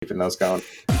keeping those going.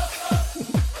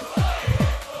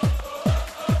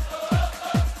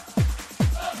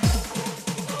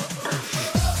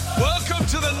 Welcome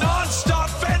to the Non-Stop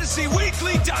Fantasy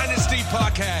Weekly Dynasty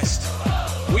Podcast.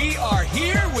 We are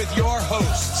here with your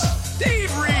hosts,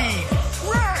 Dave Reed,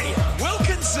 Ryan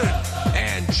Wilkinson,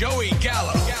 and Joey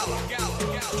Gallo.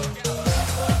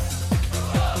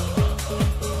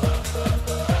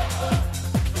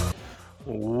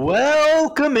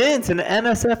 Welcome into the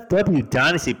NSFW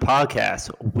Dynasty Podcast,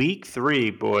 Week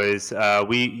 3, boys.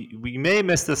 We may have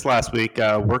missed this last week.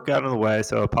 Work got in the way,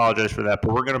 so apologize for that,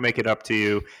 but we're going to make it up to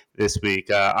you this week.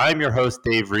 I'm your host,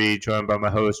 Dave Reed, joined by my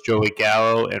host, Joey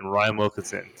Gallo and Ryan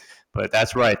Wilkinson. But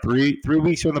that's right, three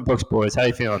weeks on the books, boys. How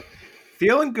you feeling?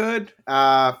 Feeling good.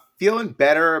 Feeling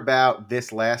better about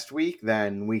this last week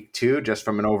than week 2, just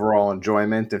from an overall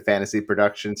enjoyment and fantasy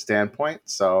production standpoint.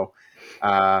 So,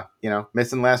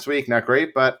 missing last week, not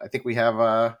great, but I think we have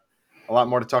a lot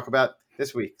more to talk about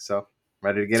this week. So,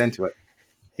 ready to get into it.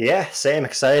 Yeah, same.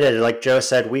 Excited. Like Joe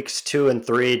said, weeks 2 and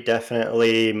 3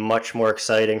 definitely much more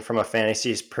exciting from a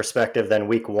fantasy perspective than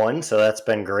week 1. So that's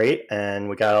been great, and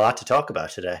we got a lot to talk about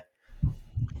today.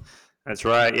 That's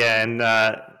right. Yeah, and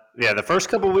the first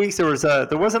couple of weeks there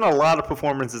wasn't a lot of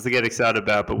performances to get excited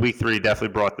about, but week 3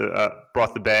 definitely brought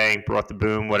the bang, brought the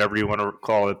boom, whatever you want to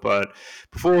call it. But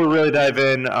before we really dive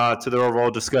in to the overall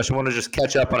discussion, I want to just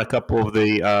catch up on a couple of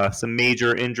the some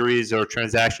major injuries or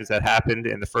transactions that happened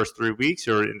in the first 3 weeks,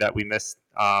 or that we missed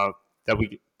that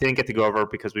we didn't get to go over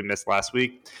because we missed last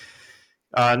week.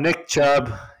 Nick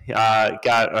Chubb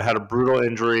had a brutal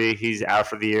injury. He's out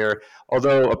for the year.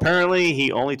 Although apparently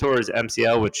he only tore his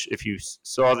MCL, which if you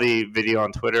saw the video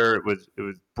on Twitter, it was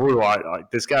brutal.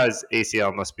 This guy's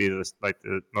ACL must be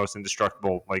the most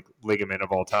indestructible ligament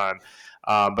of all time.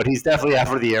 But he's definitely out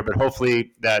for the year. But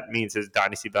hopefully that means his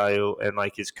dynasty value and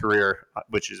his career,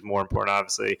 which is more important,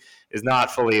 obviously, is not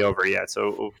fully over yet.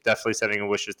 So definitely sending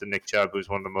wishes to Nick Chubb, who's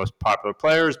one of the most popular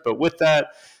players. But with that,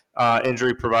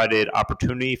 injury provided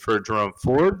opportunity for Jerome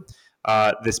Ford.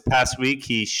 This past week,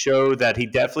 he showed that he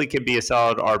definitely can be a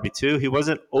solid RB2. He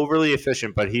wasn't overly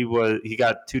efficient, but he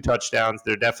got 2 touchdowns.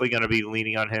 They're definitely going to be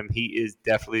leaning on him. He is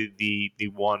definitely the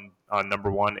number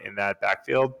one in that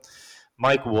backfield.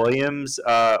 Mike Williams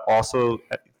also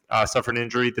suffered an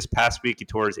injury this past week. He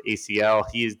tore his ACL.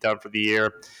 He is done for the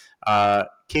year.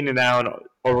 Keenan Allen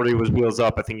already was wheels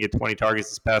up. I think he had 20 targets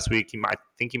this past week. He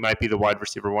might be the wide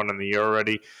receiver 1 on the year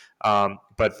already.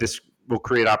 But this will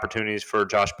create opportunities for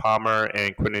Josh Palmer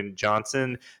and Quentin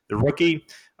Johnson, the rookie.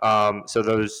 So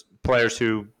those players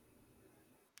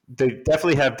they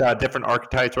definitely have different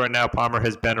archetypes right now. Palmer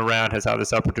has been around, has had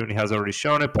this opportunity, has already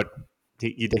shown it, but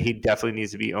he definitely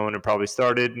needs to be owned and probably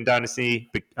started in Dynasty.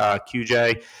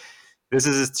 QJ, this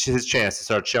is his chance to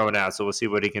start showing out, so we'll see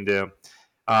what he can do.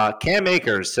 Cam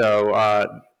Akers,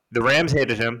 so the Rams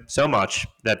hated him so much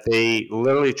that they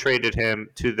literally traded him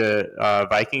to the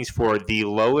Vikings for the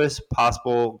lowest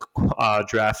possible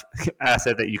draft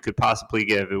asset that you could possibly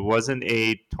give. It wasn't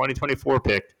a 2024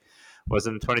 pick,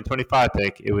 wasn't a 2025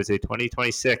 pick. It was a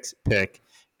 2026 pick,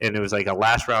 and it was like a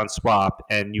last round swap.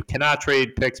 And you cannot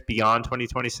trade picks beyond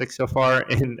 2026 so far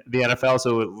in the NFL.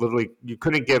 So literally, you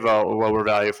couldn't give a lower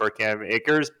value for Cam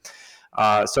Akers.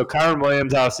 So Kyren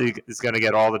Williams obviously is going to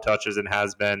get all the touches and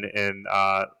has been in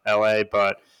LA,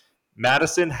 but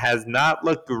Madison has not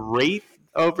looked great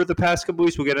over the past couple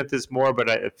weeks. We'll get into this more, but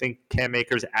I think Cam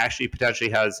Akers actually potentially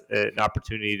has an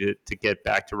opportunity to get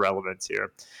back to relevance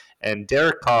here. And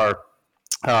Derek Carr,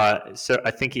 so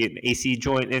I think he had an AC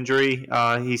joint injury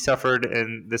he suffered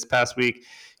in this past week.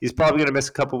 He's probably going to miss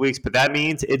a couple weeks, but that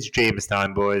means it's Jameis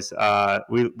time, boys.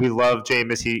 We love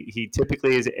Jameis. He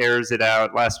typically airs it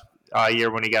out. Last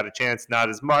year when he got a chance, not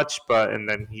as much, and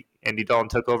then Andy Dalton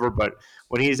took over. But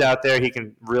when he's out there, he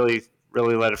can really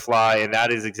let it fly, and that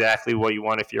is exactly what you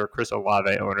want if you're a Chris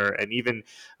Olave owner and even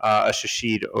a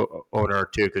Rashid owner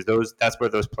too, because that's where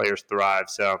those players thrive.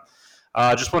 So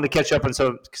just wanted to catch up on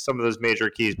some of those major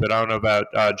keys, but I don't know about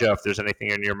Joe, if there's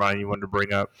anything in your mind you wanted to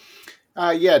bring up.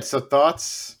 So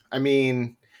thoughts. I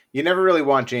mean, you never really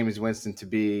want Jameis Winston to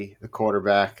be the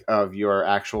quarterback of your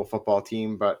actual football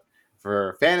team, but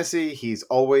for fantasy, he's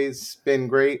always been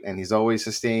great, and he's always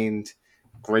sustained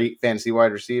great fantasy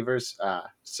wide receivers.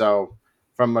 So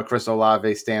from a Chris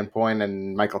Olave standpoint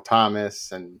and Michael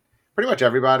Thomas and pretty much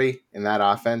everybody in that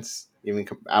offense, even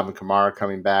Alvin Kamara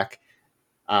coming back,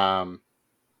 I'm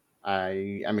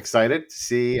excited to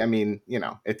see. I mean,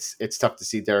 it's tough to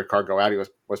see Derek Carr go out. He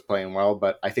was playing well,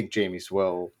 but I think Jameis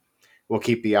will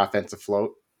keep the offense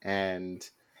afloat. And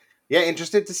yeah,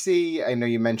 interested to see. I know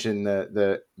you mentioned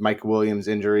the Mike Williams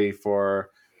injury for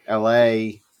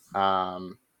LA.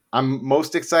 I'm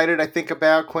most excited, I think,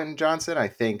 about Quentin Johnson. I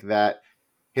think that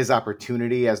his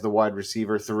opportunity as the wide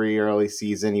receiver 3 early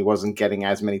season, he wasn't getting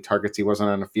as many targets. He wasn't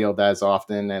on the field as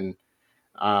often. And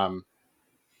um,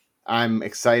 I'm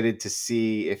excited to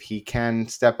see if he can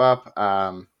step up.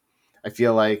 I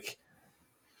feel like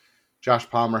Josh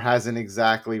Palmer hasn't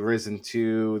exactly risen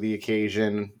to the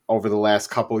occasion over the last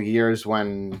couple of years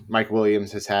when Mike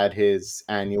Williams has had his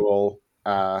annual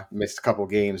missed a couple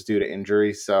games due to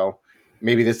injury. So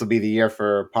maybe this will be the year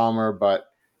for Palmer, but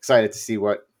excited to see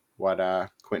what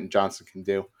Quentin Johnson can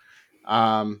do.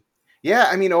 Yeah,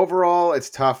 I mean, overall, it's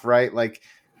tough, right? Like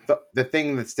the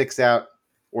thing that sticks out,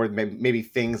 or maybe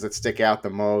things that stick out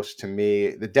the most to me,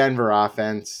 the Denver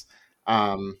offense.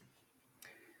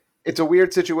 It's a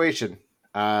weird situation.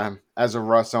 As a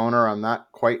Russ owner, I'm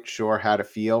not quite sure how to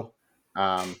feel.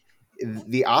 Um,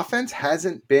 the offense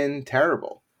hasn't been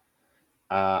terrible.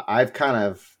 I've kind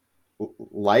of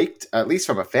liked, at least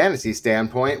from a fantasy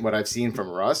standpoint, what I've seen from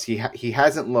Russ. He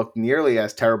hasn't looked nearly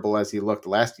as terrible as he looked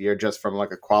last year, just from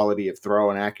like a quality of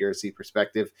throw and accuracy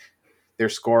perspective. They're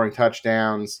scoring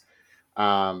touchdowns.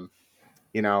 Um,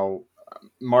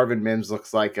 Marvin Mims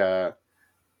looks like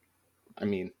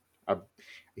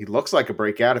he looks like a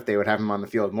breakout. If they would have him on the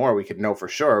field more, we could know for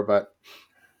sure. But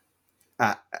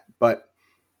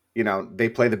they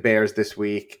play the Bears this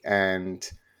week, and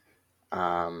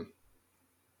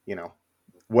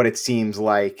what it seems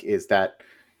like is that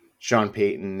Sean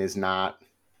Payton is not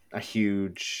a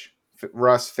huge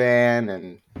Russ fan,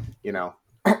 and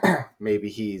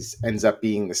maybe ends up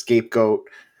being the scapegoat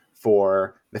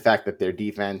for the fact that their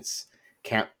defense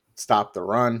can't stop the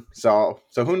run. So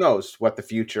who knows what the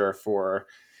future for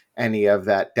any of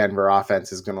that Denver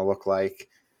offense is going to look like.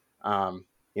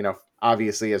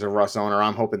 Obviously as a Russ owner,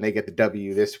 I'm hoping they get the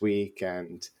W this week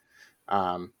and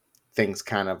things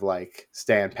kind of like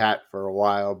stand pat for a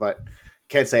while, but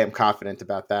can't say I'm confident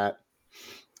about that.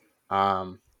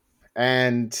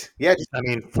 And yeah, I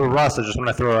mean, for Russ, I just want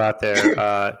to throw it out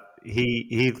there.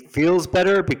 He feels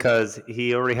better because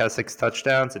he already has 6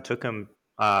 touchdowns. It took him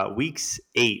weeks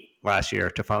 8 last year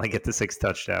to finally get the 6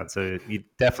 touchdowns. So you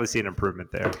definitely see an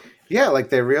improvement there. Yeah, like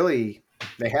the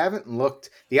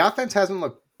offense hasn't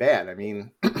looked bad. I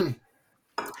mean,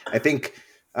 I think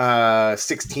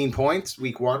 16 points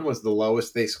week 1 was the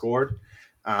lowest they scored.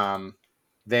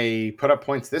 They put up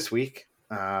points this week.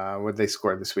 What did they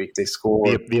score this week? They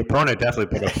scored. The opponent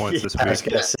definitely put up points this week. I was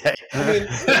going to say. I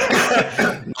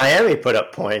mean, Miami put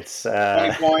up points.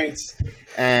 20 points.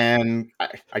 And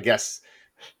I guess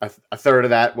a third of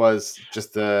that was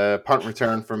just a punt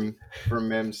return from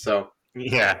Mims. So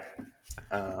yeah,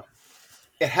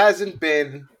 it hasn't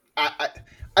been.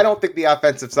 I don't think the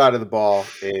offensive side of the ball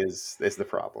is the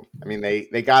problem. I mean,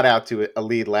 they got out to a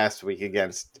lead last week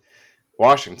against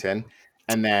Washington,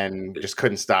 and then just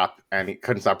couldn't stop. And he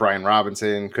couldn't stop Brian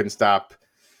Robinson. Couldn't stop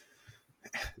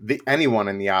anyone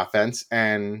in the offense.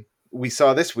 And we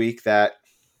saw this week that,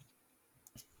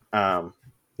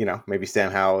 maybe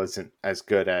Sam Howell isn't as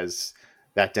good as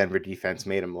that Denver defense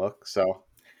made him look. So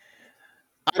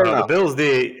I don't know. The Bills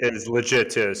D is legit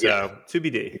too. So yeah.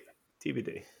 TBD.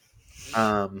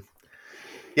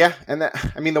 Yeah, and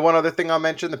the one other thing I'll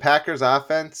mention, the Packers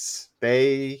offense,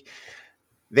 they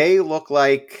look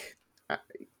like,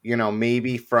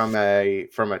 maybe from a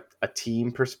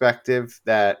team perspective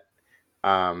that,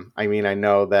 I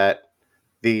know that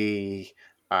the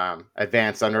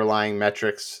advanced underlying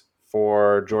metrics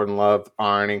for Jordan Love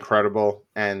aren't incredible,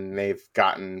 and they've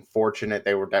gotten fortunate.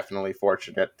 They were definitely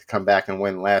fortunate to come back and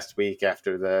win last week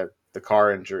after the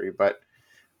Carr injury, but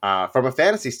from a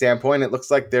fantasy standpoint, it looks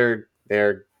like they're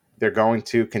going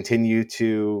to continue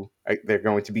to. They're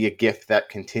going to be a gift that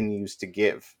continues to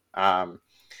give.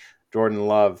 Jordan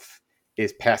Love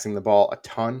is passing the ball a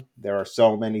ton. There are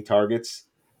so many targets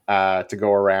to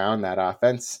go around that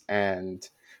offense, and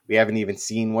we haven't even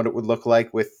seen what it would look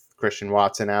like with Christian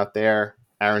Watson out there.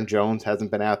 Aaron Jones hasn't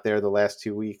been out there the last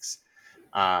 2 weeks.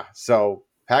 So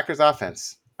Packers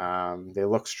offense, they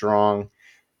look strong,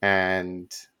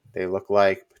 and they look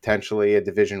like potentially a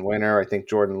division winner. I think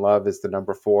Jordan Love is the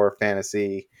number 4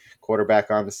 fantasy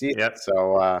quarterback on the season. Yep.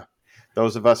 So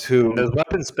those of us who... Those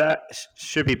weapons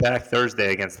should be back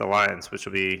Thursday against the Lions, which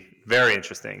will be very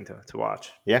interesting to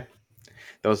watch. Yeah.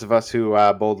 Those of us who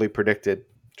boldly predicted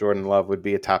Jordan Love would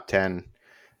be a top 10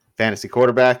 fantasy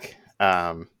quarterback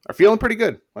are feeling pretty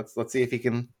good. Let's see if he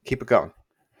can keep it going.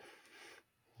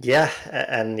 Yeah,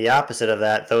 and the opposite of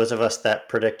that, those of us that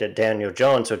predicted Daniel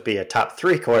Jones would be a top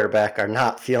 3 quarterback are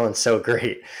not feeling so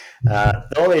great. The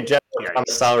only general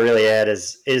promise I'll really add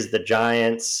is the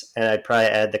Giants, and I'd probably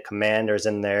add the Commanders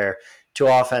in there. two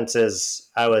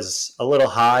offenses I was a little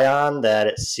high on that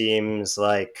it seems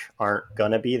like aren't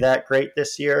going to be that great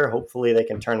this year. Hopefully they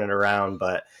can turn it around,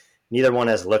 but neither one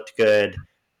has looked good.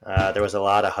 There was a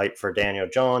lot of hype for Daniel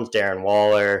Jones, Darren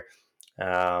Waller.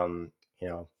 You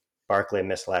know, Barkley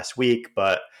missed last week,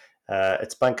 but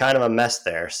it's been kind of a mess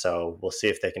there. So we'll see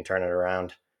if they can turn it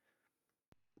around.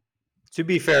 To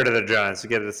be fair to the Giants, to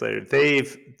get this later,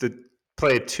 they've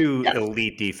played two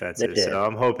elite defenses, so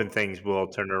I'm hoping things will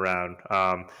turn around.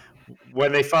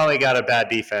 When they finally got a bad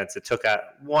defense, it took out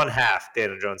one half.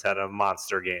 Daniel Jones had a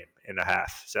monster game in a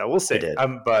half, so we'll see.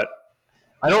 But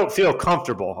I don't feel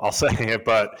comfortable, I'll say it,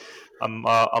 but I'm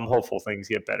hopeful things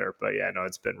get better. But yeah, no,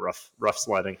 it's been rough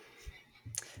sledding.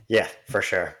 Yeah, for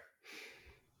sure.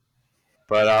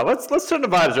 But let's turn the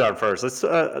vibes around first.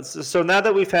 So now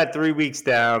that we've had 3 weeks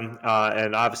down,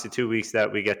 and obviously 2 weeks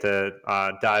that we get to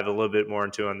dive a little bit more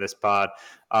into on this pod,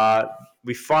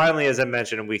 we finally, as I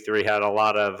mentioned in week 3, had a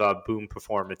lot of boom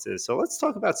performances. So let's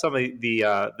talk about some of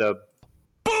the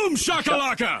boom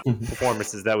shakalaka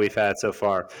performances that we've had so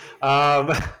far.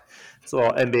 It's a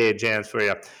little NBA jams for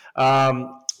you.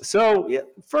 So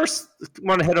first, I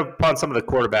want to hit upon some of the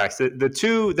quarterbacks. The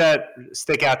two that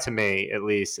stick out to me, at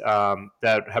least,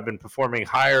 that have been performing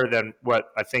higher than what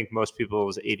I think most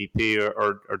people's ADP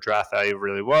or draft value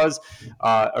really was,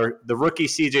 are the rookie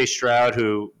C.J. Stroud,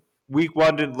 who week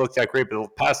 1 didn't look that great, but the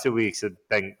past 2 weeks have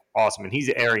been awesome, and he's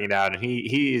airing it out, and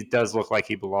he does look like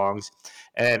he belongs.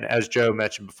 And as Joe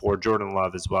mentioned before, Jordan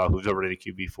Love as well, who's already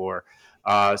the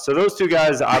QB4. So those two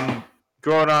guys, I'm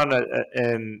going on,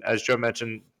 and as Joe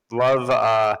mentioned,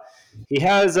 Love,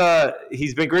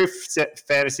 he's been great for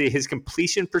fantasy. His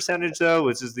completion percentage, though,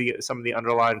 which is some of the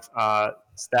underlying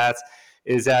stats,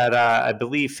 is at I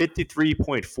believe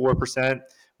 53.4%,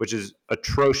 which is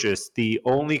atrocious. The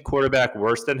only quarterback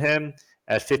worse than him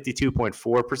at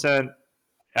 52.4%,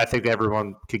 I think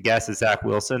everyone could guess, is Zach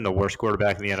Wilson, the worst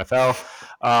quarterback in the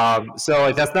NFL.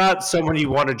 So that's not someone you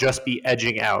want to just be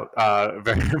edging out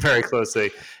very, very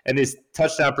closely. And his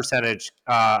touchdown percentage,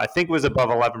 I think, was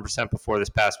above 11% before this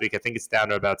past week. I think it's down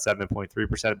to about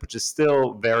 7.3%, which is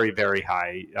still very, very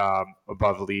high,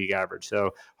 above the league average.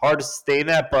 So hard to sustain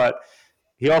that, but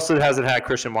he also hasn't had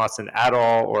Christian Watson at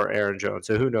all or Aaron Jones.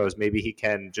 So who knows? Maybe he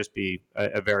can just be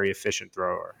a very efficient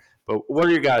thrower. But what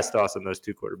are your guys' thoughts on those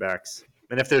two quarterbacks?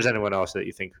 And if there's anyone else that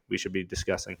you think we should be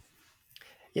discussing.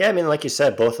 Yeah, I mean, like you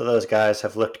said, both of those guys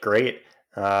have looked great.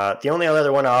 The only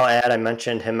other one I'll add, I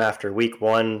mentioned him after week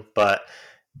 1, but,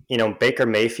 Baker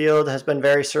Mayfield has been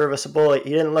very serviceable.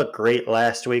 He didn't look great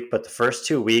last week, but the first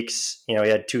 2 weeks, he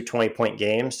had 2 20-point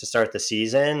games to start the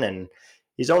season, and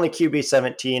he's only QB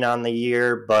 17 on the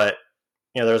year, but,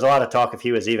 there was a lot of talk if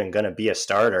he was even going to be a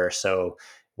starter. So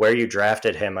where you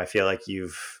drafted him, I feel like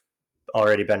you've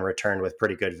already been returned with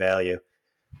pretty good value.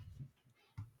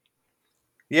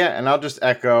 Yeah, and I'll just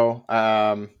echo,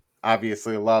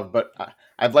 obviously Love, but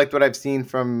I've liked what I've seen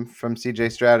from CJ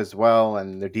Stroud as well,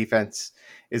 and their defense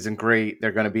isn't great.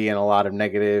 They're going to be in a lot of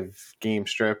negative game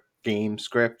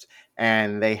script,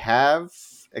 and they have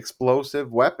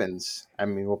explosive weapons. I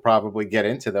mean, we'll probably get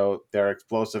into their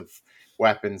explosive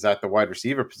weapons at the wide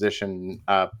receiver position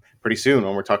pretty soon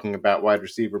when we're talking about wide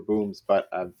receiver booms, but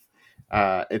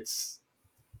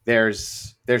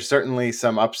there's certainly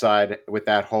some upside with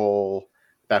that whole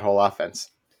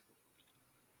offense.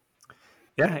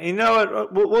 Yeah,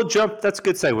 we'll jump. That's a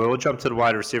good segue. We'll jump to the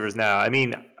wide receivers now. I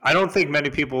mean, I don't think many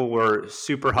people were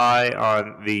super high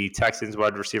on the Texans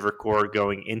wide receiver core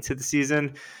going into the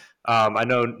season. I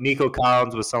know Nico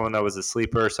Collins was someone that was a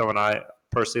sleeper, someone I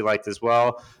personally liked as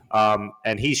well.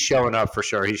 And he's showing up for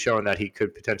sure. He's showing that he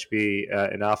could potentially be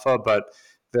an alpha, but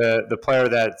the player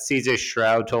that CJ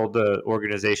Stroud told the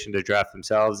organization to draft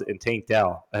themselves, and Tank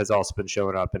Dell, has also been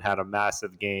showing up and had a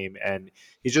massive game. And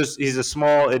he's a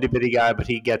small itty bitty guy, but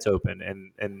he gets open.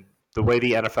 And the way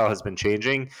the NFL has been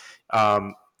changing,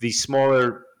 these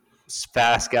smaller,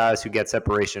 fast guys who get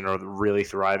separation are really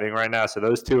thriving right now. So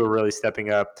those two are really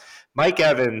stepping up. Mike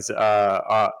Evans,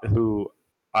 who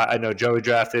I know Joey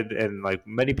drafted, and like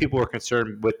many people were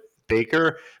concerned with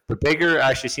Baker, but Baker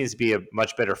actually seems to be a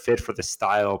much better fit for the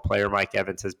style player Mike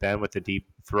Evans has been with the deep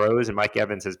throws, and Mike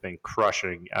Evans has been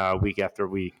crushing week after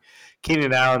week.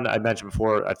 Keenan Allen, I mentioned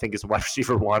before, I think is wide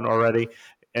receiver 1 already,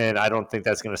 and I don't think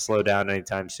that's going to slow down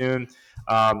anytime soon.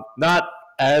 Not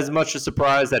as much a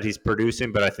surprise that he's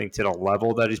producing, but I think to the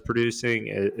level that he's producing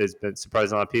has been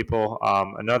surprising a lot of people.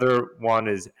 Another one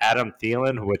is Adam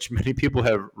Thielen, which many people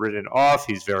have written off.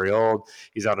 He's very old.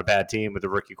 He's on a bad team with a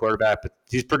rookie quarterback, but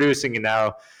he's producing. And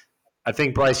now I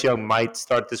think Bryce Young might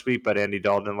start this week, but Andy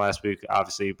Dalton last week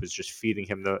obviously was just feeding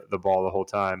him the ball the whole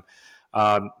time.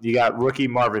 You got rookie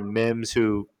Marvin Mims,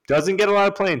 who doesn't get a lot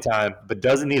of playing time, but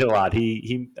doesn't need a lot.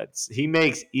 He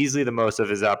makes easily the most of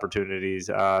his opportunities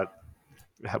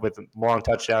with long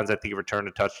touchdowns. I think he returned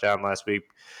a touchdown last week,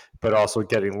 but also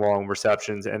getting long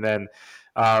receptions. And then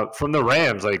from the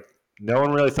Rams, like no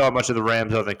one really thought much of the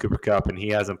Rams other than Cooper Kupp, and he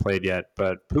hasn't played yet.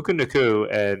 But Puka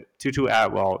Nacua and Tutu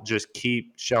Atwell just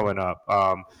keep showing up.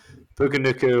 Puka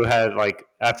Nacua had, like,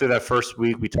 after that first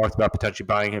week, we talked about potentially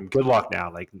buying him. Good luck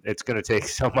now. Like, it's going to take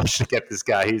so much to get this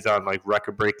guy. He's on, like,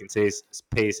 record-breaking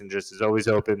pace and just is always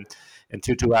open. And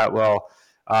Tutu Atwell,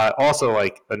 also,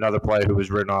 like, another player who was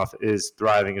written off, is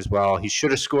thriving as well. He should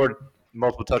have scored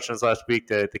multiple touchdowns last week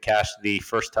to cash the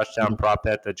first touchdown prop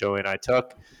bet that Joey and I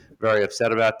took. Very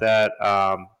upset about that.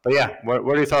 But, yeah, what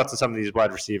are your thoughts on some of these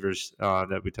wide receivers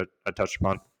that we touched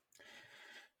upon?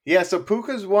 Yeah, so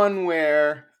Puka's one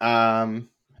where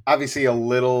obviously a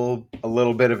little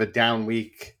bit of a down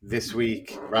week this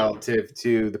week relative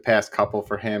to the past couple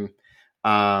for him.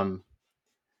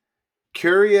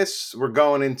 Curious, we're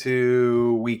going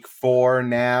into week 4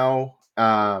 now.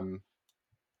 I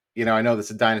know this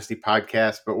is a Dynasty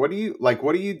podcast, but what do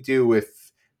you do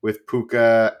with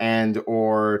Puka and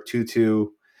or Tutu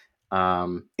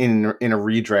in a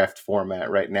redraft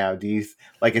format right now? Do you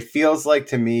it feels like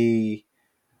to me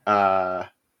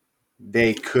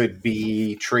they could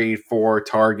be trade for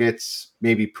targets.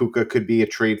 Maybe Puka could be a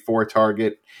trade for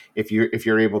target if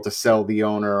you're able to sell the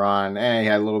owner on, he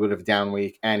had a little bit of a down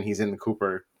week and he's in the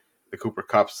Cooper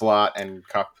Kupp slot, and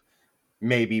Kupp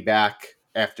may be back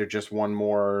after just one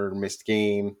more missed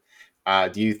game.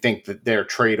 Do you think that they're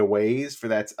tradeaways for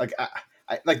that?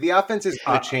 Like the offense is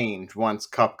going to change once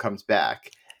Kupp comes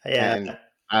back. Yeah. And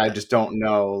I just don't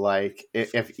know,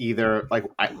 if either,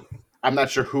 I'm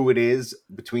not sure who it is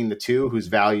between the two whose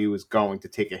value is going to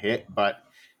take a hit, but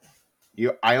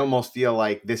I almost feel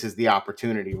like this is the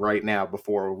opportunity right now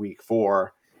before week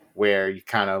 4 where you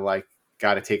kind of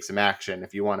got to take some action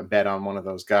if you want to bet on one of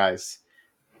those guys,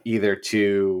 either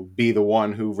to be the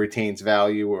one who retains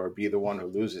value or be the one who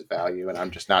loses value. And I'm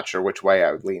just not sure which way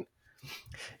I would lean.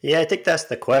 Yeah, I think that's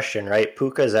the question, right?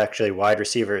 Puka is actually wide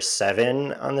receiver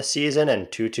 7 on the season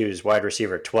and Tutu's wide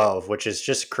receiver 12, which is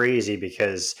just crazy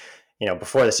because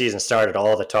before the season started,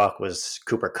 all the talk was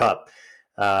Cooper Kupp.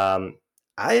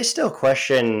 I still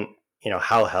question,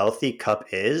 how healthy Kupp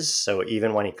is. So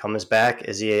even when he comes back,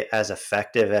 is he as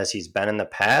effective as he's been in the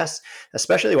past,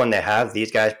 especially when they have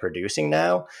these guys producing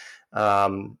now?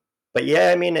 But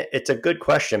yeah, I mean, it's a good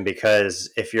question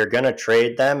because if you're going to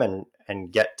trade them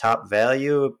and get top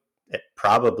value, it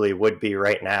probably would be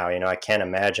right now. I can't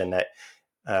imagine that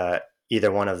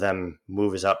either one of them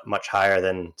moves up much higher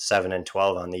than 7 and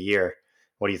 12 on the year.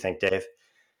 What do you think, Dave?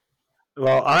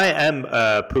 Well, I am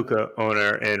a Puka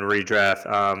owner in redraft,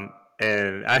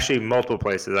 and actually multiple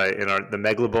places. In the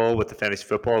Megla Bowl with the fantasy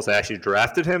footballs, I actually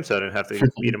drafted him, so I didn't have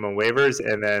to beat him on waivers.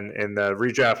 And then in the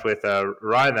redraft with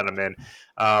Ryan that I'm in,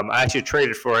 I actually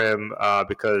traded for him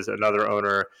because another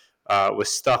owner was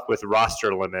stuck with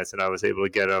roster limits, and I was able to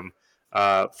get him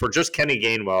for just Kenny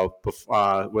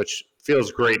Gainwell, which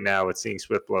feels great now with seeing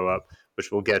Swift blow up,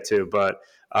 which we'll get to. But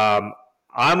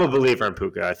I'm a believer in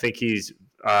Puka. I think he's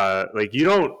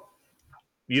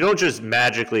you don't just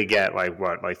magically get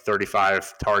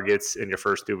 35 targets in your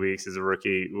first 2 weeks as a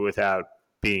rookie without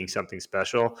being something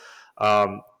special.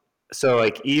 So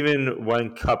even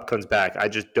when Kupp comes back, I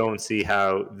just don't see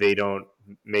how they don't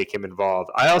make him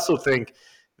involved. I also think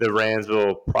the Rams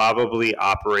will probably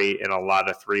operate in a lot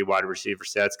of 3 wide receiver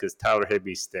sets because Tyler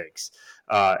Higbee stinks,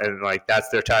 and that's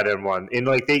their tight end one. And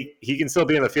he can still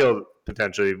be in the field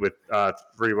potentially with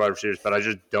 3 wide receivers, but I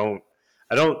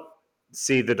don't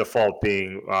see the default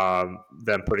being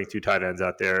them putting 2 tight ends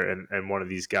out there, and one of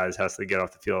these guys has to get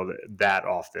off the field that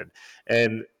often.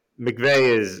 And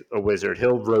McVay is a wizard.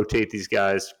 He'll rotate these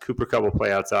guys. Cooper Kupp will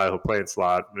play outside. He'll play in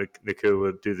slot. Nacua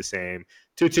will do the same.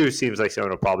 Tutu seems like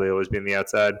someone will probably always be on the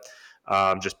outside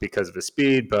just because of his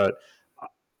speed. But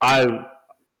I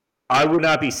would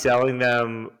not be selling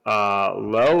them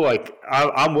low.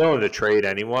 I'm willing to trade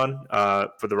anyone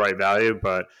for the right value.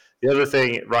 But the other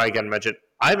thing Ryan kind of mentioned,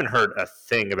 I haven't heard a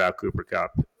thing about Cooper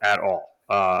Kupp at all.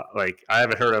 I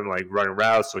haven't heard him running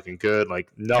routes, looking good, nothing.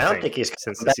 I don't think he's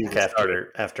since the season started.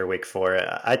 After week 4.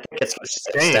 I think it's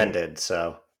extended.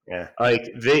 So yeah,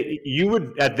 you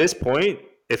would at this point,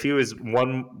 if he was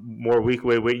one more week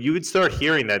away, you would start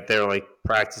hearing that they're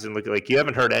practicing. You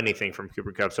haven't heard anything from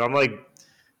Cooper Kupp. So I'm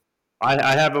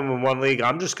I have him in one league.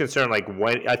 I'm just concerned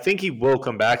when I think he will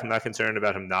come back. I'm not concerned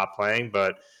about him not playing,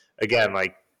 but again,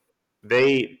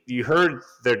 you heard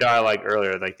their dialogue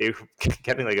earlier, they were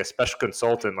getting a special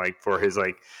consultant for his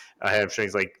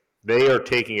hamstrings. they are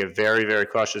taking it very, very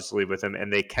cautiously with him,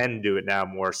 and they can do it now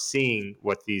more, seeing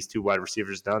what these two wide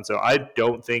receivers done. So I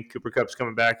don't think Cooper Kupp's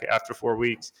coming back after 4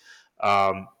 weeks.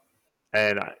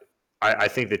 And I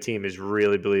think the team is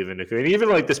really believing in Cooper. And even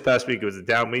like this past week, it was a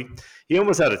down week. He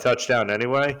almost had a touchdown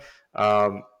anyway.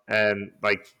 And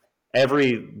like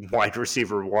every wide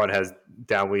receiver one has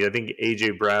down week. I think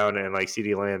A.J. Brown and like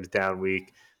CeeDee Lamb's down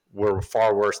week were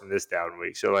far worse than this down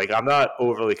week. So like I'm not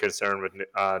overly concerned with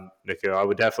Nico. I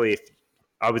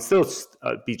would still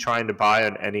be trying to buy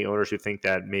on any owners who think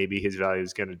that maybe his value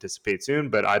is going to dissipate soon,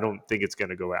 but I don't think it's going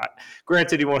to go out.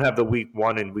 Granted, he won't have the week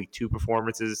 1 and week 2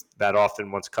 performances that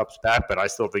often once Kupp's back, but I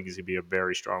still think he's going to be a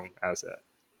very strong asset.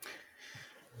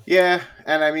 Yeah,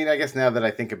 and I mean, I guess now that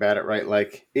I think about it, right,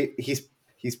 like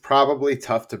he's probably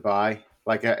tough to buy.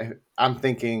 Like I'm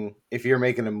thinking if you're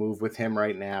making a move with him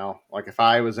right now, like if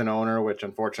I was an owner, which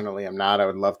unfortunately I'm not, I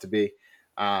would love to be,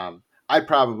 I'd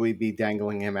probably be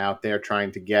dangling him out there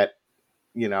trying to get,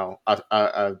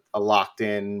 a locked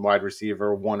in wide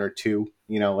receiver, 1 or 2,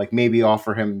 like maybe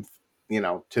offer him,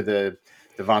 to the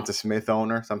Devonta Smith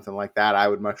owner, something like that. I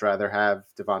would much rather have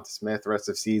Devonta Smith rest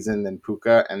of season than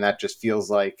Puka. And that just feels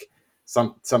like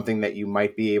something that you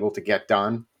might be able to get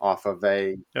done off of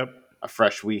a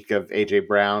fresh week of AJ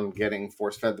Brown getting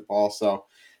force fed the ball. So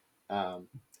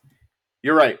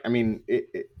you're right. I mean,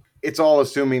 it's all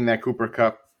assuming that Cooper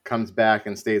Kupp comes back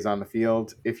and stays on the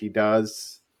field. If he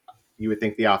does, you would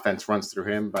think the offense runs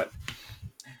through him. But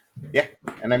yeah,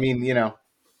 and I mean,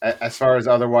 as far as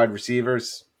other wide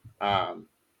receivers,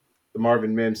 the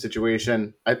Marvin Mims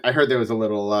situation, I heard there was a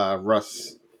little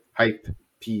Russ hype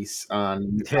piece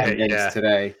on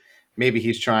today. Maybe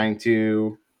he's trying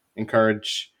to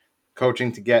encourage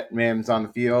coaching to get Mims on the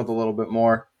field a little bit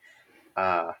more.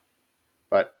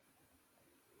 But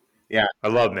yeah, I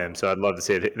love Mims, so I'd love to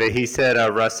see it. He said,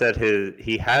 Russ said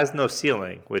he has no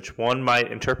ceiling, which one might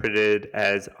interpret it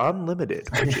as unlimited,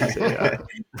 which is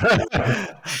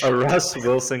a Russ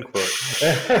Wilson quote.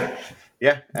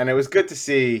 Yeah, and it was good to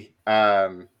see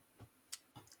Ja'Marr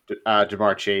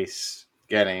Chase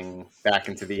getting back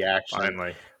into the action.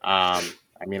 Finally.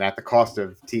 I mean, at the cost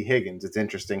of T. Higgins, it's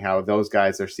interesting how those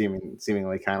guys are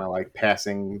seemingly kind of like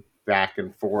passing back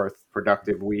and forth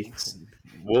productive weeks.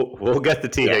 We'll get the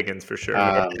T. Higgins for sure.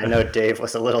 I know Dave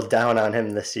was a little down on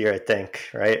him this year, I think,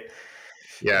 right?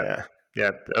 Yeah.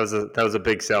 That was a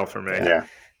big sell for me. Yeah.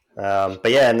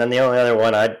 But yeah, and then the only other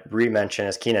one I'd re-mention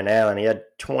is Keenan Allen. He had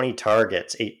 20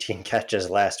 targets, 18 catches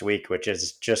last week, which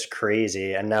is just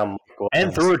crazy. And now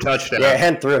and threw a touchdown. Yeah,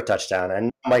 and threw a touchdown.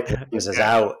 And Mike Williams is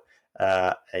out.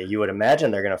 You would imagine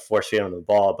they're going to force feed him the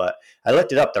ball, but I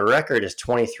looked it up. The record is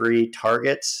 23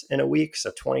 targets in a week,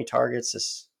 so 20 targets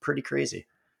is pretty crazy.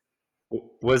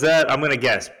 Was that, I'm going to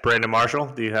guess, Brandon Marshall?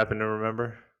 Do you happen to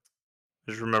remember?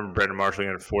 I just remember Brandon Marshall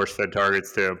getting force-fed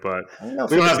targets too, but we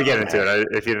don't have to get into it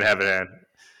if you didn't have it in.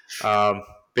 But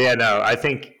yeah, no, I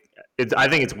think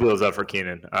it's wheels up for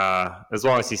Keenan. As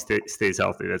long as he stays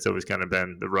healthy, that's always kind of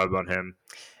been the rub on him.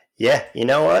 Yeah, you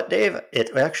know what, Dave?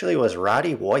 It actually was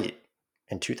Roddy White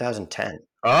in 2010.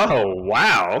 Oh,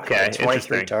 wow. Okay.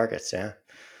 23 targets, yeah.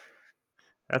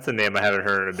 That's a name I haven't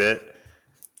heard in a bit.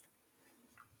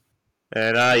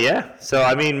 And so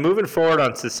I mean, moving forward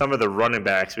onto some of the running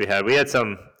backs we had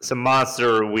some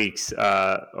monster weeks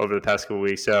over the past couple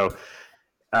weeks. So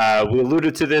we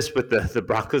alluded to this with the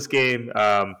Broncos game.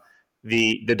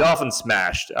 The Dolphins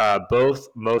smashed both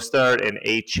Mostert and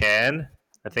Achane,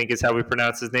 I think is how we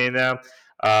pronounce his name now.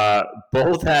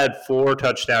 Both had 4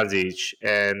 touchdowns each,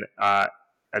 and I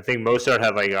think Mostert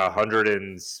had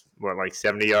like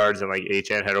 70 yards, and like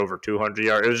Achane had over 200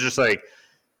 yards. It was just like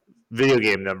video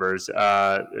game numbers.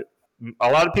 A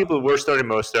lot of people were starting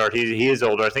Mostert. He is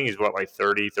older. I think he's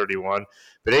 30, 31.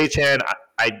 But Achane,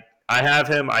 I have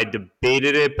him. I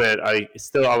debated it, but I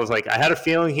was like, I had a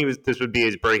feeling this would be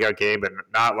his breakout game, but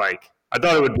not like, I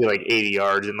thought it would be like 80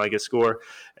 yards and like a score.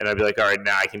 And I'd be like, all right,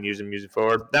 now I can use him moving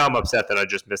forward. Now I'm upset that I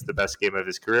just missed the best game of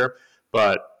his career,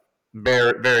 but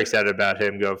very, very excited about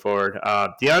him going forward.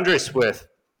 DeAndre Swift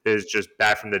is just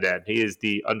back from the dead. He is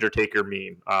the Undertaker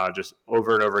meme, just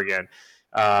over and over again.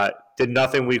 Did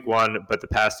nothing week 1, but the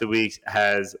past 2 weeks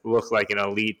has looked like an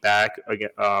elite back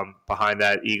behind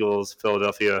that Eagles,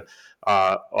 Philadelphia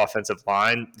offensive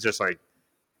line. Just like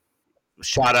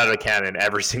shot out of a cannon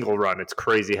every single run. It's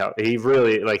crazy how he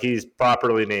really, he's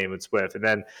properly named with Swift. And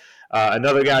then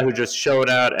another guy who just showed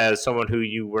out as someone who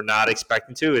you were not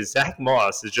expecting to is Zach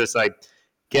Moss is just like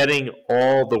getting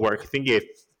all the work. I think he had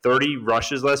 30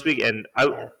 rushes last week, and a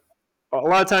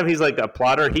lot of time he's like a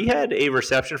plotter. He had a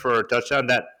reception for a touchdown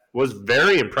that was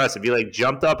very impressive. He like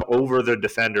jumped up over the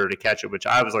defender to catch it, which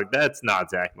I was like, that's not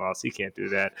Zach Moss. He can't do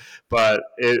that. But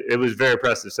it was very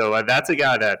impressive. So that's a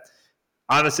guy that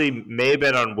honestly may have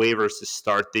been on waivers to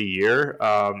start the year,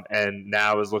 and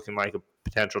now is looking like a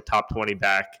potential top 20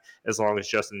 back as long as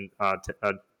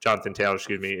Jonathan Taylor,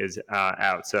 is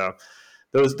out. So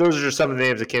those are just some of the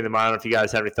names that came to mind. I don't know if you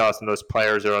guys have any thoughts on those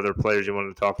players or other players you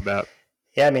wanted to talk about.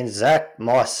 Yeah, I mean, Zach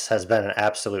Moss has been an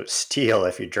absolute steal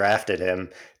if you drafted him.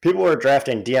 People were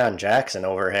drafting Deion Jackson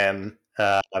over him,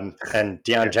 and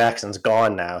Deion Jackson's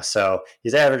gone now. So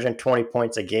he's averaging 20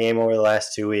 points a game over the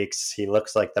last 2 weeks. He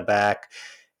looks like the back.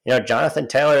 Jonathan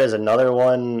Taylor is another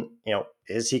one.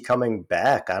 Is he coming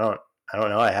back? I don't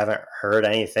know. I haven't heard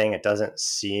anything. It doesn't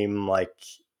seem like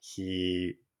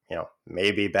he,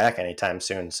 may be back anytime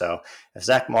soon. So if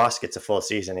Zach Moss gets a full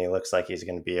season, he looks like he's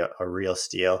going to be a real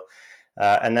steal.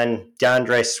 And then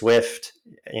DeAndre Swift,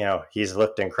 he's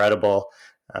looked incredible.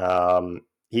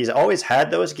 He's always had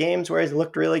those games where he's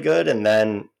looked really good and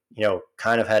then,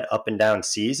 kind of had up and down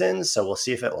seasons. So we'll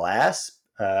see if it lasts.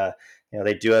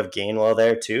 They do have Gainwell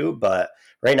there too, but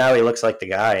right now he looks like the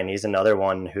guy, and he's another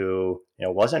one who,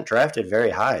 wasn't drafted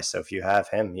very high. So if you have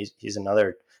him, he's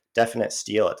another definite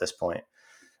steal at this point.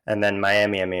 And then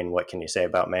Miami, I mean, what can you say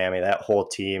about Miami? That whole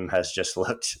team has just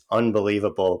looked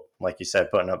unbelievable, like you said,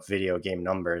 putting up video game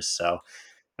numbers. So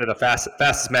they're the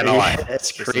fastest men alive.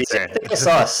 It's crazy. I think I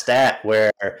saw a stat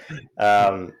where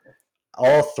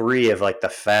all three of like the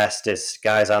fastest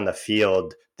guys on the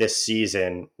field this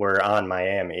season were on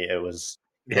Miami. It was,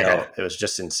 it was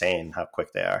just insane how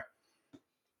quick they are.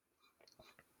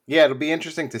 Yeah, it'll be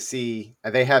interesting to see.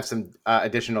 They have some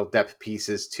additional depth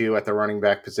pieces, too, at the running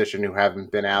back position who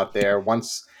haven't been out there.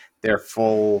 Once their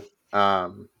full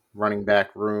running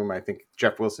back room, I think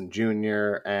Jeff Wilson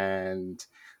Jr. and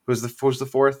who's the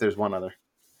fourth? There's one other.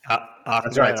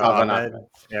 That's right, Ahmed.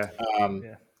 Yeah.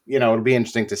 It'll be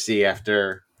interesting to see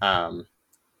after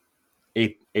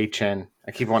H-N. I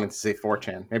keep wanting to say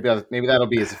 4chan. Maybe that'll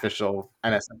be his official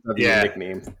NSFW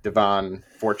nickname, Devon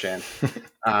 4chan.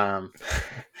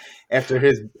 After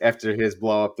his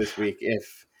blow up this week,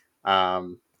 if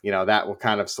that will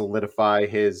kind of solidify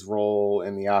his role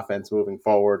in the offense moving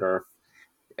forward, or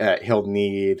he'll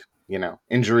need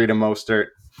injury to Mostert.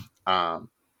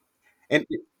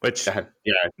 Which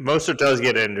Mostert does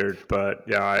get injured,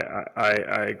 but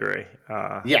I agree.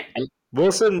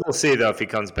 Wilson, we'll see though if he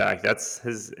comes back. That's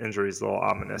his injury is a little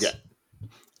ominous. Yeah.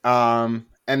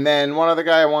 And then one other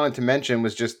guy I wanted to mention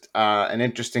was just an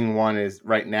interesting one is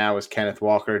Kenneth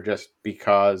Walker, just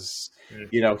because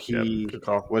he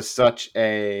was such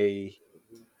a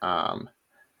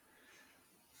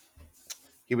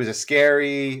he was a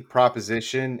scary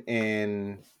proposition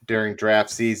during draft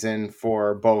season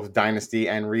for both dynasty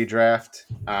and redraft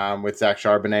with Zach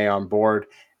Charbonnet on board,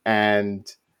 and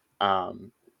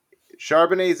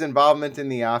Charbonnet's involvement in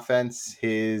the offense,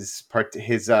 his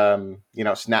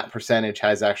snap percentage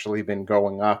has actually been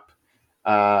going up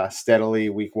steadily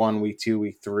week 1, week 2,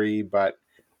 week 3. But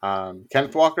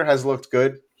Kenneth Walker has looked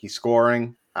good. He's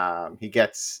scoring. He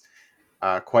gets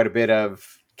quite a bit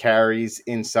of carries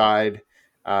inside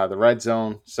the red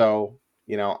zone. So,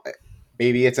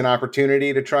 maybe it's an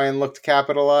opportunity to try and look to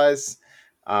capitalize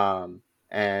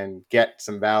and get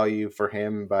some value for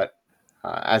him. But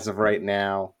as of right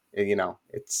now,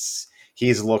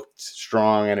 he's looked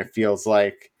strong, and it feels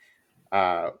like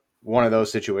one of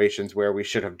those situations where we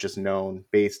should have just known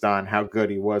based on how good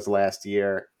he was last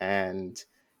year and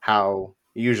how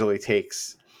it usually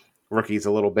takes rookies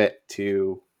a little bit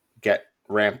to get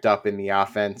ramped up in the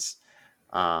offense,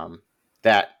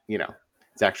 that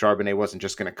Zach Charbonnet wasn't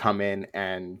just going to come in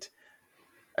and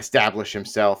establish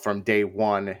himself from day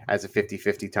one as a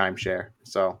 50-50 timeshare.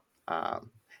 So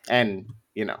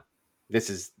this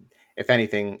is, if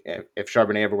anything, if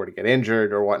Charbonnet ever were to get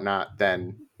injured or whatnot,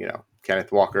 then,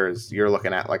 Kenneth Walker you're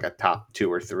looking at like a top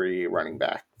 2 or 3 running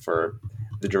back for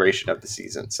the duration of the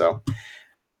season. So,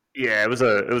 yeah, it was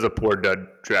a poor dud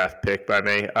draft pick by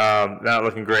me. Not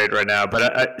looking great right now, but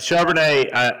Charbonnet,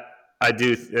 I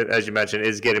do, as you mentioned,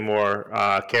 is getting more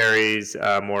carries,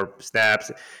 more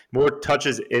snaps, more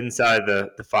touches inside the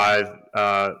 5,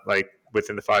 like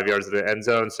within the 5 yards of the end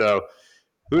zone. So,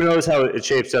 who knows how it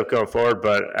shapes up going forward,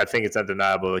 but I think it's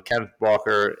undeniable that Kenneth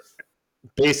Walker,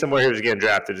 based on where he was getting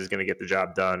drafted, is going to get the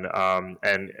job done.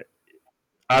 And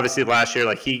obviously last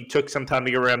year, he took some time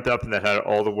to get ramped up and that had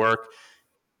all the work.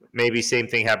 Maybe same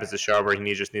thing happens to Charbonnet.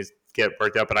 He just needs to get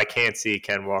worked up, but I can't see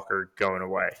Ken Walker going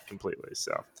away completely.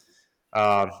 So,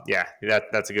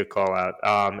 that's a good call out.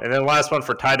 And then last one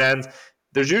for tight ends.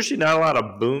 There's usually not a lot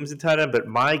of booms in tight end, but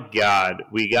my God,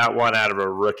 we got one out of a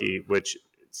rookie, which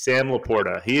Sam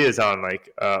Laporta. He is on like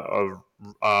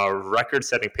a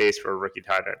record-setting pace for a rookie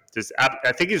tight end.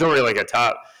 I think he's already like a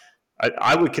top.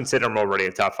 I would consider him already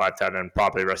a top 5 tight end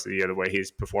probably the rest of the year, the way he's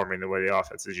performing, the way the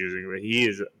offense is using him. He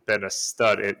has been a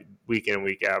stud week in and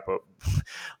week out.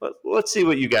 But let's see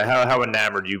what you got, how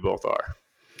enamored you both are.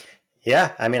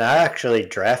 Yeah, I mean, I actually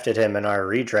drafted him in our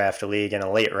redraft league in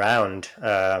a late round,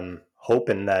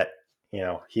 hoping that,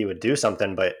 he would do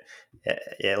something. But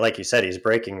like you said, he's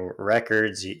breaking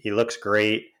records. He looks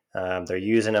great. They're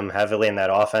using him heavily in that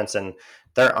offense, and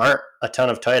there aren't a ton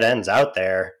of tight ends out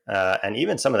there. And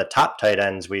even some of the top tight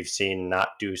ends we've seen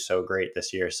not do so great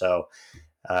this year. So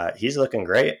he's looking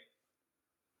great.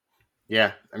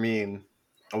 Yeah, I mean,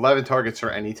 11 targets for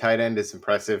any tight end is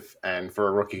impressive. And for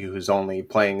a rookie who's only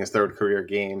playing his 3rd career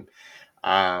game,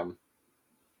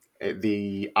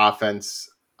 the offense,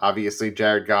 obviously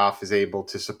Jared Goff is able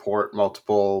to support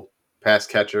multiple pass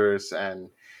catchers. And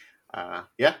I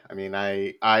mean,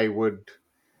 I would,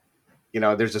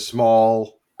 there's a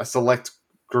select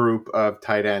group of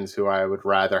tight ends who I would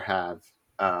rather have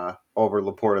over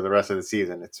Laporta the rest of the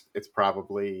season. It's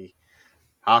probably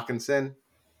Hawkinson,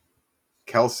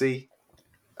 Kelsey,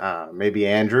 maybe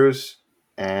Andrews,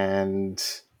 and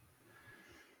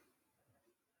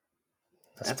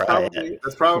that's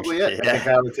probably it. Yeah. I think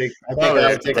I would take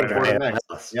Laporta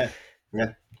next. Yeah.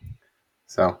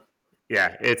 So.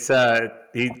 Yeah, it's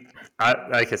like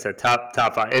I said, top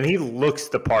 5, and he looks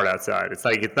the part outside. It's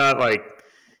not like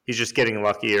he's just getting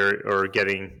lucky or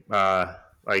getting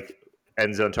like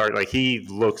end zone target. Like he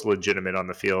looks legitimate on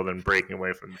the field and breaking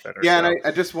away from the defender. Yeah, so. And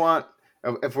I just want,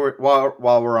 if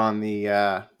while we're on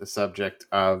the subject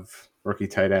of rookie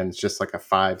tight ends, just like a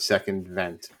 5-second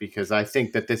vent, because I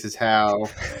think that this is how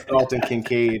Dalton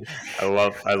Kincaid I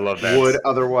love that would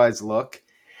otherwise look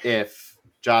if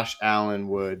Josh Allen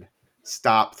would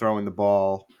stop throwing the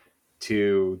ball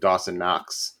to Dawson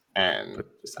Knox. And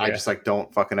I just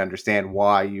don't fucking understand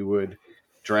why you would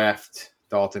draft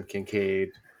Dalton Kincaid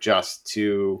just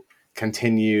to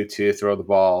continue to throw the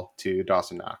ball to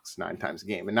Dawson Knox 9 times a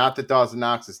game. And not that Dawson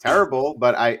Knox is terrible,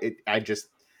 but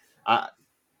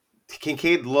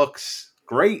Kincaid looks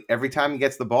great every time he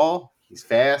gets the ball. He's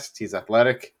fast, he's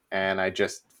athletic, and I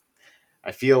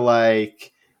feel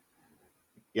like,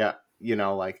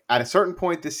 at a certain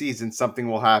point this season, something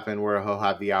will happen where he'll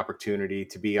have the opportunity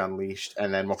to be unleashed,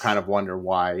 and then we'll kind of wonder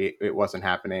why it wasn't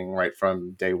happening right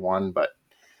from day one. But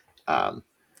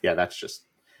that's just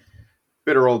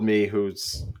bitter old me who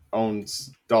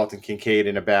owns Dalton Kincaid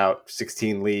in about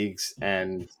 16 leagues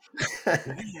and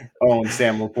owns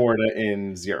Sam Laporta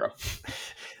in 0.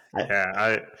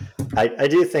 I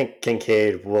do think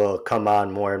Kincaid will come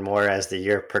on more and more as the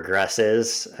year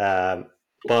progresses,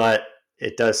 but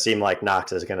it does seem like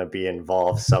Knox is going to be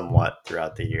involved somewhat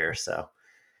throughout the year. So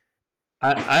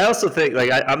I also think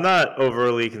I'm not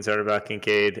overly concerned about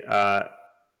Kincaid. I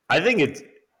think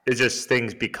it just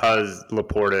stings because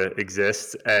Laporta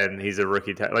exists and he's a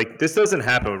rookie. This doesn't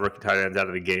happen with rookie tight ends out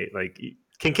of the gate.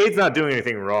 Kincaid's not doing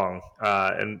anything wrong,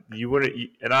 and you wouldn't.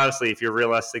 And honestly, if your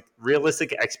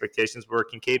realistic expectations were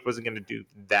Kincaid wasn't going to do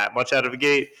that much out of the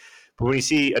gate, but when you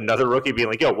see another rookie being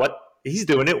like, "Yo, what? He's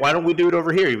doing it. Why don't we do it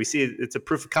over here?" We see it's a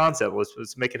proof of concept.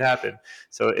 Let's make it happen.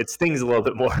 So it stings a little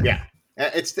bit more. Yeah,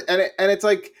 it's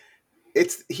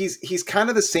he's kind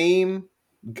of the same.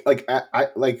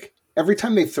 Every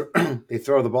time they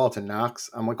throw the ball to Knox,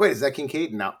 I'm like, wait, is that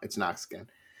Kincaid? No, it's Knox again.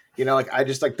 I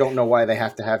just don't know why they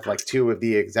have to have 2 of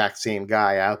the exact same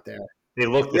guy out there. They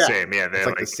look the same. Yeah,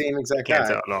 they're the same exact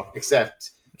guy,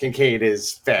 except Kincaid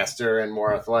is faster and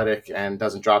more athletic and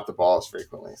doesn't drop the ball as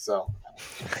frequently. So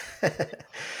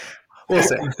we'll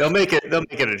see. They'll make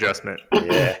an adjustment.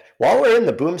 Yeah. While we're in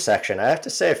the boom section, I have to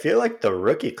say I feel like the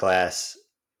rookie class,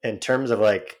 in terms of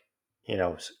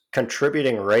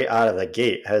contributing right out of the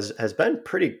gate, has been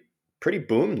pretty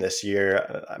boom this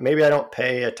year. Maybe I don't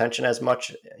pay attention as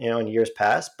much, in years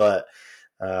past, but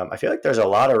I feel like there's a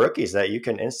lot of rookies that you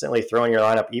can instantly throw in your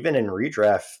lineup, even in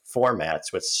redraft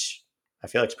formats, which I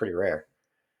feel like is pretty rare.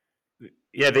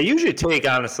 Yeah, they usually take,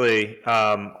 honestly,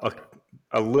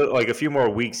 a few more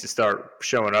weeks to start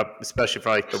showing up, especially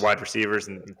for the wide receivers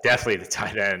and definitely the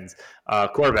tight ends.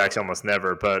 Quarterbacks almost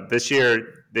never, but this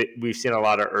year we've seen a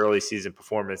lot of early season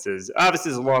performances. Obviously,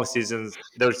 it's a long season.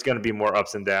 There's going to be more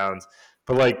ups and downs.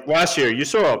 But last year, you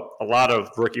saw a lot of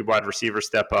rookie wide receivers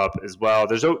step up as well.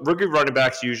 There's rookie running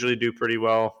backs usually do pretty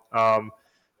well.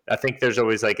 I think there's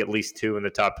always at least 2 in the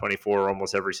top 24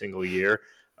 almost every single year.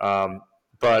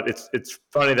 But it's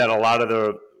funny that a lot of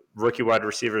the rookie wide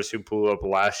receivers who blew up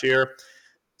last year,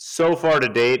 so far to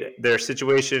date, their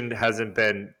situation hasn't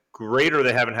been great, or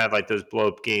they haven't had like those blow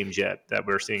up games yet that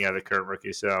we're seeing out of the current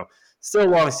rookies. So still a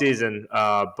long season,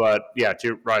 but yeah, to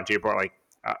your point, like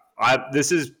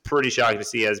this is pretty shocking to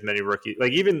see as many rookies.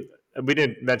 Like even we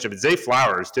didn't mention Zay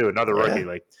Flowers too, another rookie.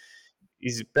 Like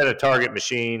he's been a target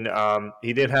machine.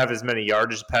 He didn't have as many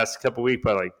yards the past couple weeks,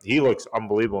 but like he looks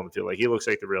unbelievable in the field. Like he looks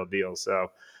like the real deal.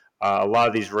 So a lot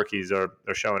of these rookies are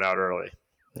showing out early.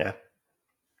 Yeah.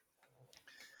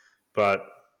 But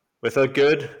with the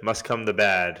good must come the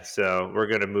bad. So we're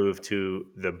going to move to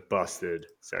the busted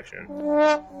section.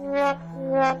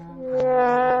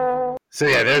 So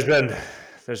yeah, there's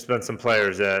been some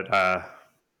players that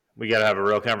we got to have a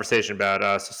real conversation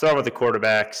about. So starting with the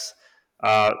quarterbacks.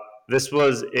 This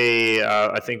was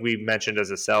I think we mentioned as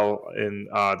a sell in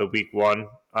the week 1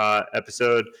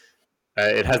 episode.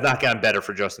 It has not gotten better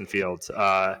for Justin Fields.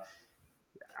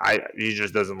 He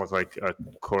just doesn't look like an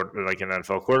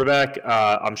NFL quarterback.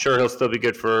 I'm sure he'll still be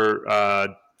good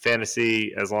for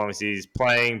fantasy as long as he's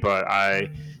playing, but I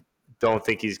don't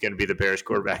think he's going to be the Bears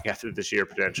quarterback after this year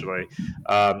potentially.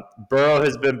 Burrow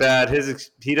has been bad.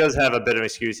 He does have a bit of an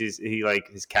excuse.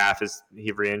 His calf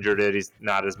he re-injured it. He's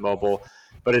not as mobile,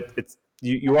 but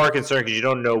you are concerned because you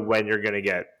don't know when you're going to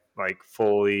get like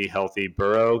fully healthy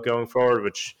Burrow going forward,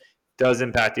 which does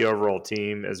impact the overall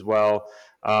team as well.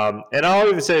 And I'll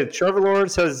even say Trevor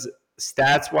Lawrence has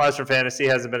stats-wise for fantasy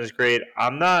hasn't been as great.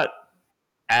 I'm not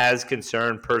as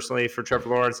concerned personally for Trevor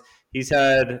Lawrence. He's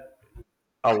had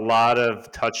a lot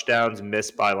of touchdowns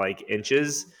missed by like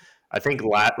inches. I think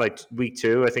like week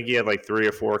 2, I think he had like 3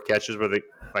 or 4 catches where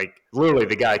literally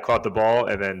the guy caught the ball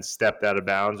and then stepped out of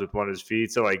bounds with one of his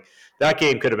feet. So like that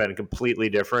game could have been completely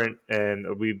different,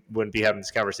 and we wouldn't be having this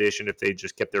conversation if they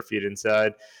just kept their feet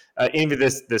inside. Even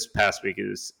this past week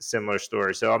is a similar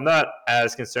story. So I'm not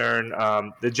as concerned.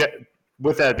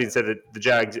 With that being said, the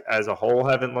Jags as a whole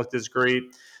haven't looked as great.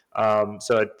 So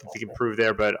I think they can improve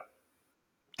there, but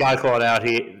got to call it out.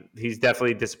 He's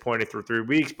definitely disappointed through 3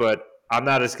 weeks, but I'm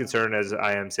not as concerned as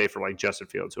I am, say, for like Justin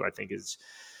Fields, who I think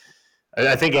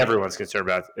everyone's concerned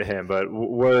about him. But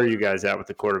where are you guys at with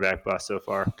the quarterback bust so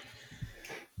far?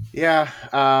 Yeah,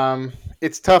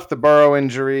 it's tough. The Burrow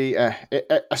injury,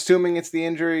 assuming it's the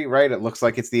injury, right? It looks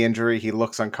like it's the injury. He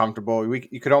looks uncomfortable.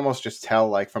 You could almost just tell,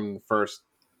 like from the first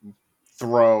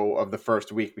throw of the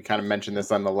first week. We kind of mentioned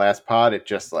this on the last pod. It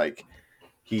just like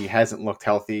he hasn't looked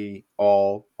healthy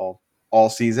all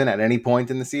season at any point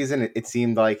in the season. It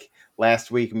seemed like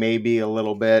last week maybe a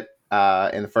little bit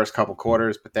in the first couple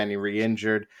quarters, but then he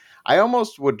re-injured. I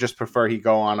almost would just prefer he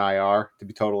go on IR, to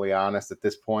be totally honest, at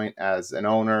this point, as an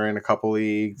owner in a couple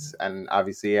leagues, and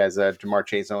obviously as a Ja'Marr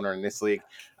Chase owner in this league.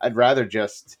 I'd rather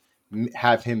just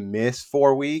have him miss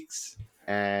 4 weeks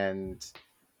and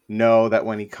know that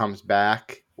when he comes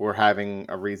back, we're having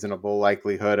a reasonable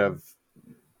likelihood of,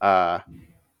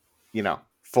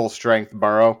 full strength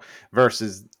Burrow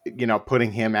versus,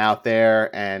 putting him out there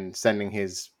and sending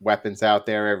his weapons out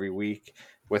there every week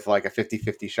with like a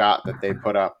 50-50 shot that they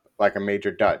put up like a major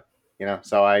dud,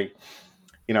 So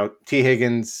T.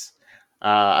 Higgins,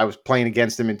 I was playing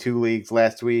against him in 2 leagues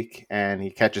last week and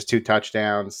he catches 2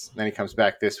 touchdowns. Then he comes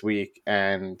back this week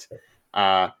and,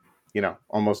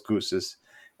 almost gooses.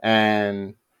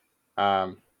 And,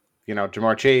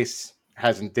 Ja'Marr Chase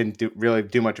didn't really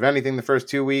do much of anything the first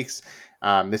 2 weeks.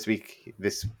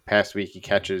 This past week, he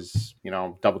catches,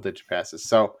 double-digit passes.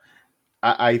 So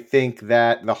I think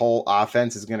that the whole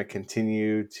offense is going to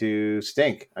continue to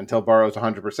stink until Burrow's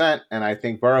 100%. And I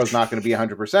think Burrow's not going to be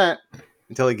 100%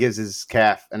 until he gives his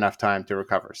calf enough time to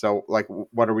recover. So, like,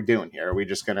 what are we doing here? Are we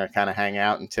just going to kind of hang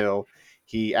out until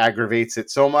he aggravates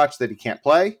it so much that he can't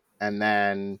play and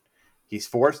then he's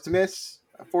forced to miss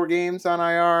 4 games on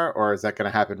IR? Or is that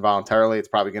going to happen voluntarily? It's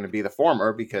probably going to be the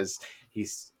former because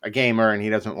he's a gamer and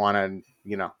he doesn't want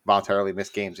to, voluntarily miss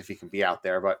games if he can be out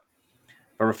there. But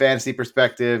from a fantasy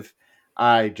perspective,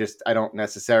 I don't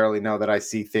necessarily know that I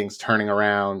see things turning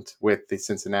around with the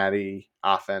Cincinnati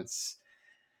offense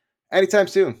anytime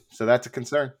soon. So that's a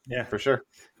concern. Yeah, for sure.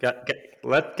 Gotta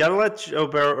let Joe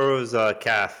Burrow's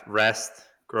calf rest,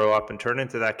 grow up, and turn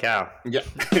into that cow. Yeah.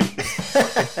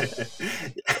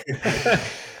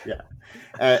 Yeah.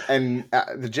 And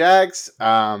the Jags,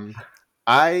 I'm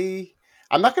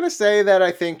not going to say that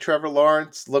I think Trevor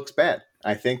Lawrence looks bad.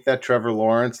 I think that Trevor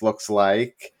Lawrence looks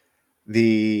like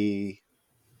the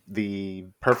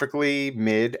perfectly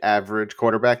mid-average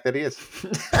quarterback that he is.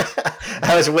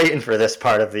 I was waiting for this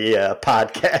part of the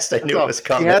podcast. I knew it was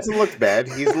coming. He hasn't looked bad.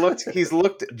 He's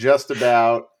looked just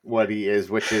about what he is,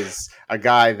 which is a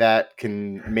guy that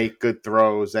can make good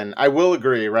throws. And I will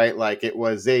agree, right? Like it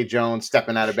was Zay Jones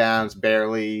stepping out of bounds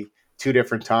barely 2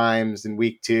 different times in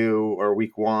week 2 or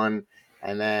week 1.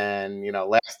 And then,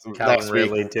 last Calvin week,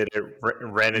 Ridley did it,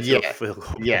 ran into a field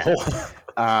goal. Yeah.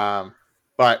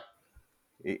 But,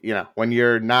 when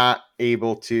you're not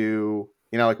able to,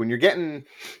 like when you're getting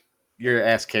your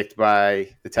ass kicked by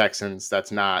the Texans,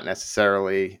 that's not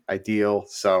necessarily ideal.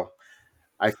 So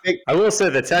I will say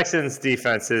the Texans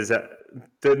defense is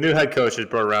the new head coach has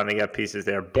brought around. They got pieces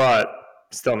there, but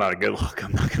still not a good look.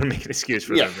 I'm not going to make an excuse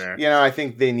for them there. I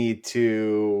think they need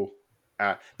to,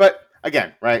 but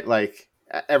again, right? Like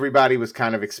everybody was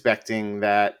kind of expecting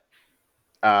that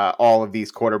all of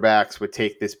these quarterbacks would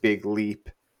take this big leap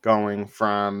going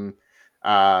from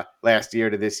last year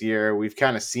to this year. We've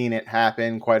kind of seen it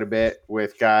happen quite a bit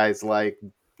with guys like,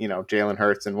 Jalen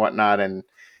Hurts and whatnot. And,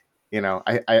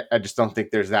 I just don't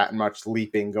think there's that much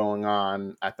leaping going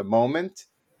on at the moment,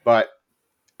 but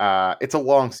it's a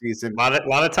long season. A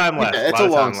lot of time left. It's a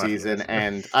long season.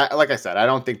 And like I said, I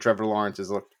don't think Trevor Lawrence has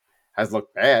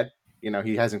looked bad.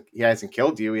 He hasn't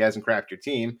killed you. He hasn't crapped your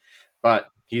team, but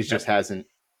he just hasn't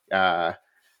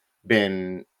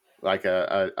been like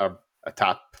a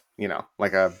top,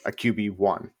 like a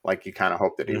QB1, like you kind of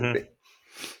hope that he would be.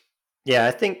 Yeah,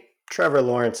 I think Trevor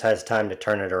Lawrence has time to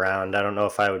turn it around. I don't know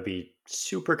if I would be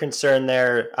super concerned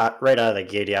there. Right out of the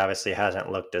gate, he obviously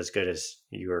hasn't looked as good as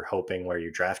you were hoping where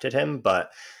you drafted him,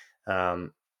 but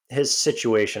his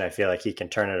situation, I feel like he can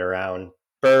turn it around.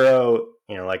 Burrow,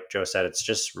 like Joe said, it's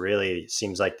just really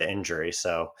seems like the injury.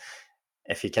 So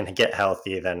if he can get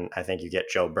healthy, then I think you get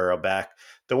Joe Burrow back.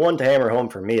 The one to hammer home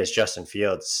for me is Justin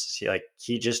Fields.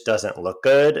 He just doesn't look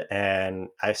good, and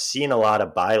I've seen a lot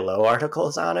of buy low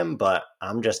articles on him, but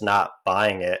I'm just not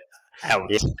buying it. Out.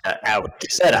 Like you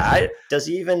said, does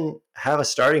he even have a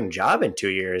starting job in 2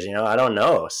 years? I don't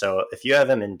know. So if you have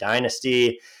him in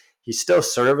Dynasty, he's still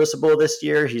serviceable this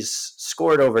year. He's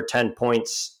scored over 10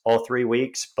 points all 3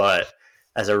 weeks, but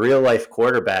as a real life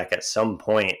quarterback, at some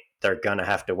point, they're going to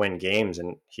have to win games,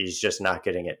 and he's just not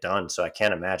getting it done. So I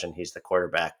can't imagine he's the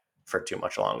quarterback for too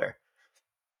much longer.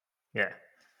 Yeah.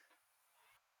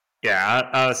 Yeah,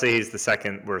 honestly, he's the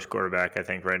second worst quarterback, I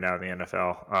think, right now in the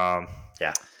NFL.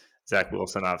 Yeah. Zach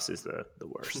Wilson obviously is the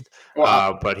worst.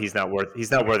 But he's not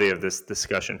worthy of this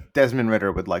discussion. Desmond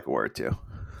Ridder would like a word too.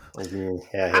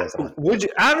 Yeah, would you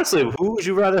honestly? Who would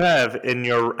you rather have in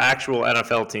your actual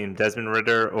NFL team, Desmond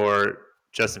Ridder or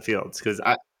Justin Fields? Because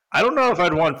I don't know if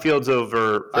I'd want Fields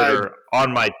over Ridder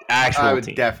on my actual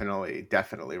team. I would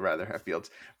definitely rather have Fields.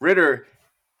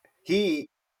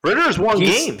 Ridder's won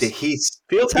games.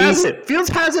 Fields hasn't. Fields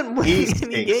hasn't won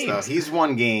any games. Though. He's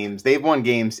won games. They've won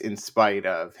games in spite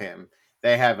of him.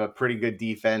 They have a pretty good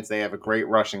defense. They have a great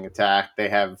rushing attack. They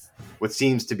have what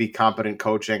seems to be competent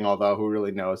coaching, although who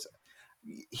really knows?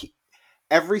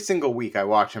 Every single week I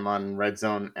watch him on Red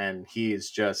Zone, and he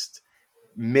is just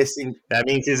missing. That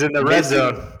means he's in the red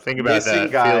zone. Think about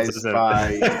that. Guys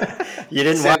by you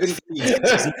didn't watch.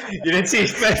 You didn't see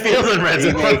Fields in red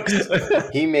zone.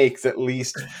 He makes at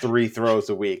least 3 throws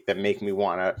a week that make me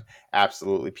want to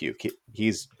absolutely puke.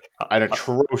 He's an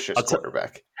atrocious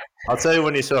quarterback. I'll tell you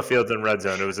when you saw Fields in red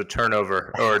zone, it was a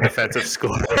turnover or a defensive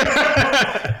score.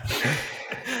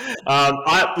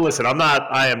 Listen,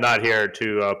 I am not here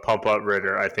to pump up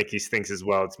Ridder. I think he stinks as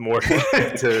well. It's more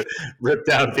to rip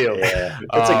downfield. Yeah,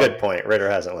 that's a good point. Ridder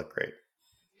hasn't looked great.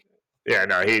 Yeah,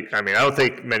 no, I don't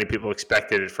think many people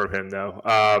expected it from him though.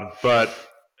 But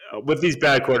with these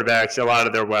bad quarterbacks, a lot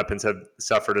of their weapons have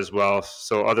suffered as well.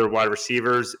 So other wide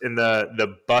receivers in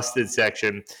the busted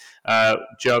section,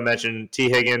 Joe mentioned T.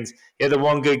 Higgins. He had the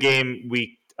one good game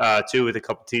week 2 with a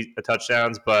couple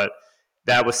touchdowns, but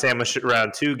that was sandwiched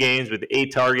around 2 games with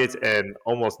 8 targets and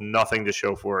almost nothing to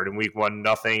show for it. In week 1,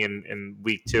 nothing. In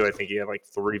week 2, I think he had like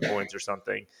 3 points or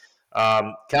something.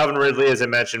 Calvin Ridley, as I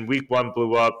mentioned, week 1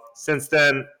 blew up. Since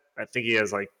then, I think he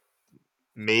has like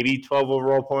maybe 12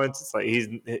 overall points. It's like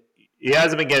he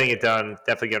hasn't been getting it done.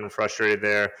 Definitely getting frustrated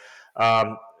there.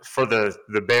 For the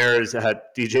Bears, had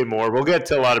DJ Moore. We'll get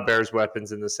to a lot of Bears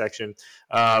weapons in this section.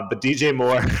 But DJ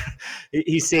Moore,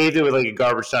 he saved it with like a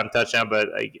garbage time touchdown, but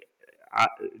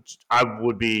I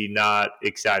would be not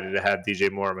excited to have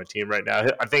DJ Moore on my team right now.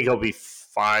 I think he'll be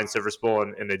fine, serviceable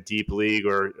in a deep league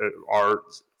or our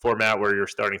format where you're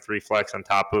starting 3 flex on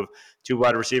top of 2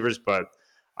 wide receivers, but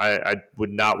I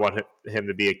would not want him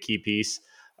to be a key piece.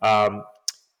 Jahan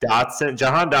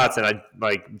Dotson,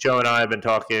 like Joe and I have been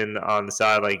talking on the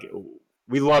side, like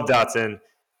we love Dotson.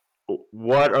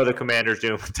 What are the Commanders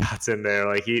doing with Dotson there?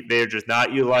 Like they're just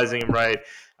not utilizing him right.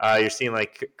 You're seeing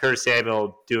like Curtis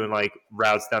Samuel doing like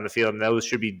routes down the field, and those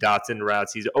should be Dotson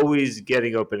routes. He's always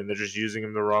getting open, and they're just using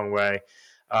him the wrong way.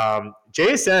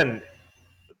 JSN,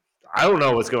 I don't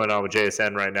know what's going on with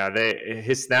JSN right now.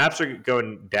 His snaps are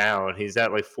going down. He's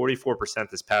at like 44%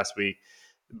 this past week.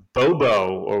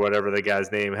 Bobo, or whatever the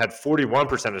guy's name, had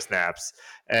 41% of snaps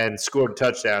and scored a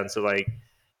touchdown. So, like,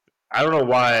 I don't know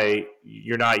why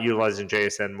you're not utilizing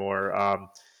JSN more.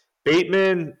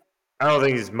 Bateman, I don't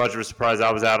think he's much of a surprise.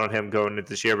 I was out on him going into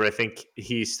this year, but I think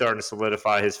he's starting to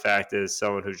solidify his fact as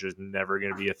someone who's just never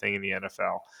going to be a thing in the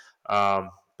NFL.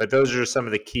 But those are some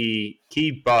of the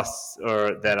key busts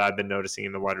that I've been noticing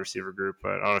in the wide receiver group.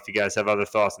 But I don't know if you guys have other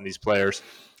thoughts on these players.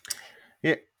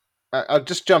 Yeah, I'll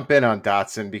just jump in on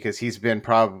Dotson because he's been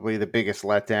probably the biggest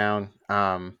letdown.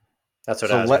 That's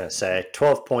what I was going to say.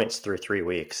 12 points through 3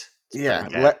 weeks.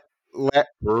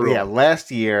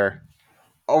 Last year,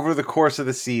 over the course of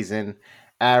the season,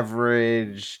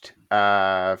 averaged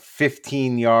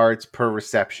 15 yards per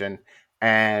reception,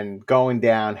 and going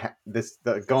down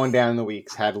in the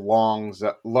weeks had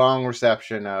long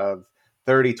reception of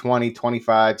 30, 20,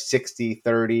 25, 60,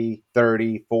 30,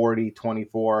 30, 40,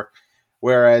 24.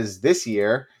 Whereas this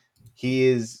year,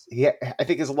 I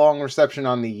think his long reception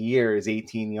on the year is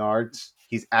 18 yards.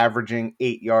 He's averaging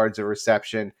 8 yards a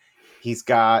reception. He's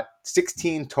got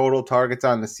 16 total targets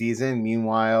on the season.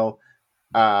 Meanwhile,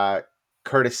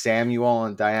 Curtis Samuel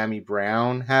and Dyami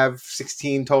Brown have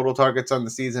 16 total targets on the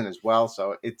season as well.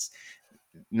 So it's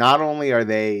not only are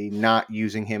they not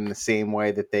using him the same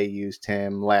way that they used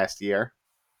him last year,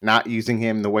 not using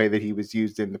him the way that he was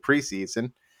used in the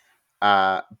preseason,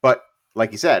 but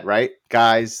like you said, right?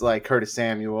 Guys like Curtis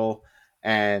Samuel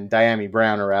and Dyami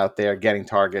Brown are out there getting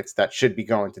targets that should be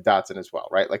going to Dotson as well,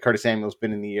 right? Like Curtis Samuel's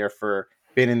been in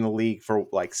the league for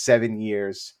like 7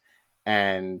 years,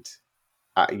 and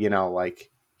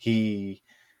he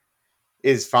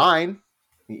is fine.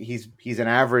 He's an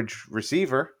average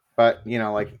receiver, but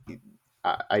But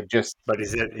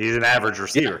he's an average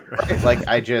receiver. Yeah, right?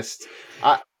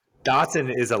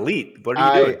 Dotson is elite. What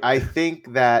are you doing? I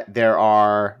think that there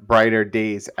are brighter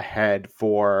days ahead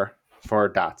for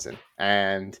Dotson,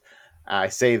 and I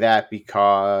say that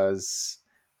because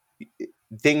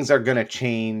things are going to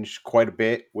change quite a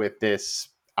bit with this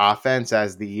offense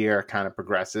as the year kind of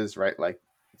progresses, right? Like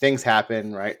things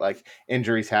happen, right? Like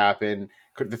injuries happen.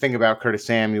 The thing about Curtis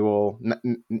Samuel,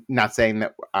 not saying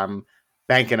that I'm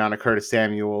banking on a Curtis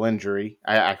Samuel injury.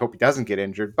 I hope he doesn't get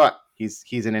injured, but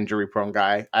he's an injury-prone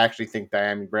guy. I actually think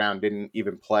Dyami Brown didn't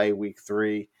even play week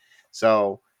 3.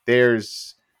 So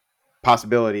there's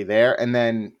possibility there. And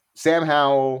then Sam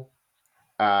Howell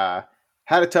had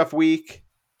a tough week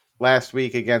last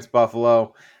week against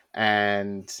Buffalo.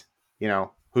 And,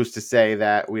 who's to say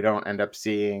that we don't end up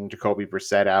seeing Jacoby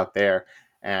Brissett out there?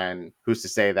 And who's to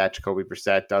say that Jacoby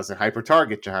Brissett doesn't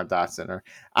hyper-target Jahan Dotson? Or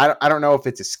I don't know if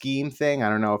it's a scheme thing. I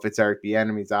don't know if it's Eric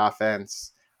Bieniemy's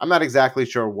offense. I'm not exactly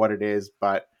sure what it is,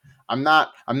 but I'm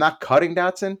not cutting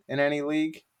Dotson in any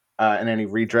league, in any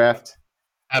redraft.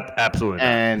 Absolutely not.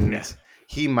 And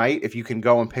he might, if you can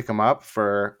go and pick him up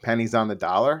for pennies on the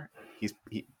dollar.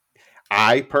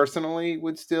 I personally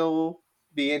would still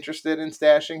be interested in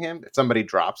stashing him. If somebody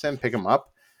drops him, pick him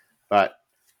up. But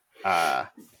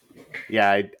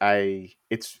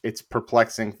it's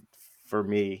perplexing for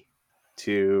me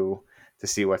to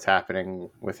see what's happening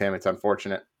with him. It's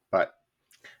unfortunate, but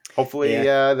hopefully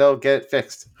they'll get it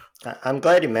fixed. I'm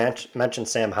glad you mentioned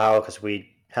Sam Howell because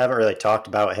we haven't really talked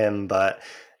about him, but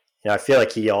I feel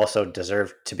like he also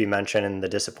deserved to be mentioned in the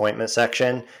disappointment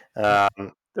section. There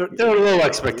were a little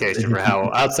expectation for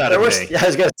Howell outside of me. I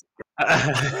was going to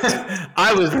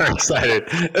I was very excited.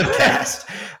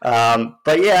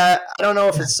 But yeah, I don't know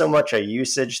if it's so much a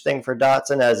usage thing for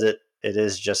Dotson as it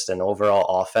is just an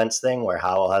overall offense thing where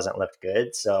Howell hasn't looked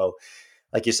good. So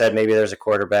like you said, maybe there's a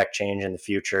quarterback change in the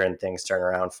future and things turn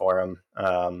around for him.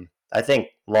 I think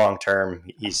long term,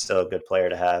 he's still a good player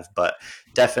to have, but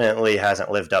definitely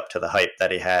hasn't lived up to the hype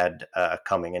that he had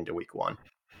coming into week 1.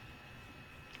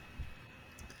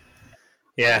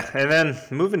 Yeah, and then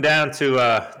moving down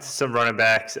to some running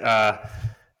backs.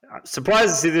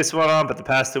 Surprised to see this one on, but the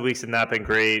past 2 weeks have not been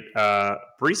great.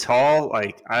 Breece Hall,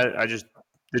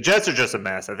 the Jets are just a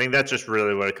mess. I think that's just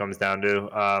really what it comes down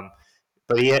to.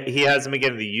 But he hasn't been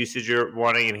getting the usage you're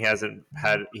wanting, and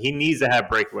he needs to have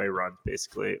breakaway runs,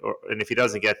 basically. And if he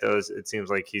doesn't get those, it seems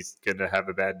like he's going to have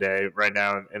a bad day right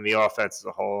now. And the offense as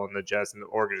a whole and the Jets and the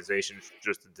organization is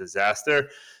just a disaster.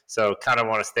 So kind of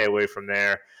want to stay away from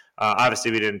there.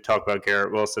 Obviously, we didn't talk about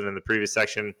Garrett Wilson in the previous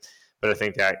section, but I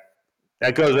think that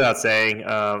goes without saying.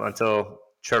 Until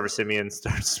Trevor Siemian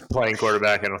starts playing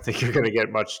quarterback, I don't think you're going to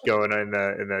get much going in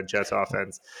the Jets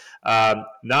offense.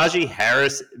 Najee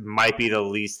Harris might be the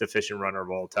least efficient runner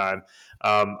of all time.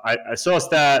 I saw a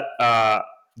stat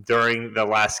during the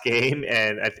last game,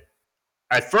 and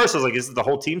at first I was like, is this the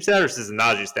whole team stat or is this a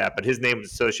Najee stat? But his name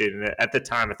was associated. And at the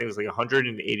time, I think it was like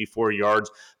 184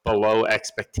 yards below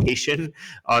expectation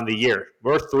on the year.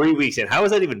 We're 3 weeks in. How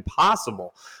is that even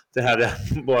possible to have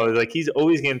that? Well, like he's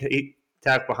always getting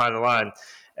tacked behind the line.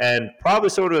 And probably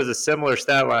sort of as a similar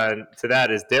stat line to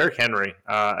that is Derrick Henry.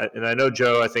 And I know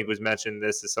Joe, I think, was mentioned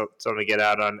this is something to get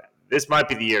out on. This might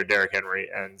be the year Derrick Henry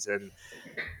ends. And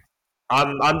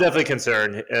I'm definitely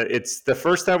concerned. It's the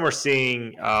first time we're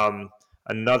seeing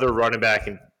another running back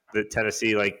in the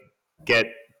Tennessee like get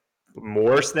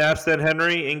more snaps than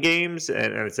Henry in games,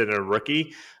 and it's in a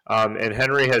rookie. And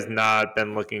Henry has not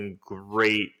been looking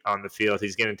great on the field.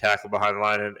 He's getting tackled behind the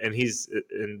line,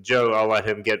 and Joe, I'll let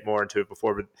him get more into it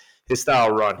before, but his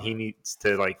style run, he needs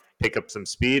to like pick up some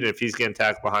speed. And if he's getting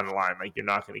tackled behind the line, like you're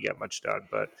not going to get much done.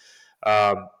 But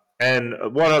and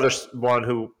one other one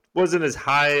who wasn't as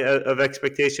high of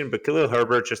expectation, but Khalil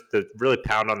Herbert just to really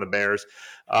pound on the Bears.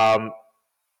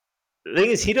 The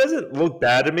thing is, he doesn't look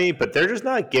bad to me, but they're just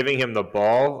not giving him the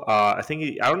ball. I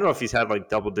don't know if he's had like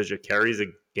double-digit carries a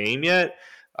game yet,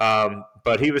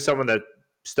 but he was someone that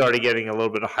started getting a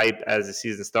little bit of hype as the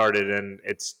season started, and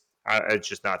it's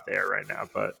just not there right now.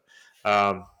 But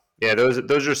yeah,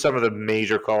 those are some of the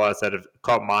major call-outs that have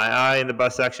caught my eye in the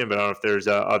bus section, but I don't know if there's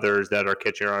others that are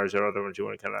catching your eyes or other ones you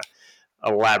want to kind of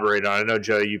elaborate on. I know,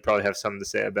 Joe, you probably have something to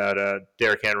say about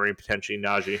Derrick Henry and potentially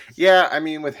Najee. Yeah, I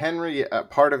mean, with Henry,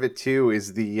 part of it too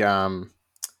is they're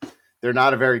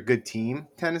not a very good team,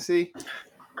 Tennessee.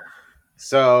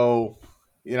 So,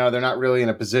 they're not really in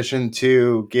a position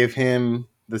to give him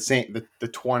the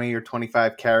 20 or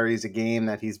 25 carries a game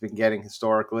that he's been getting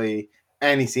historically,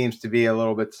 and he seems to be a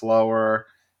little bit slower.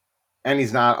 And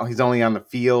he's only on the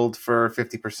field for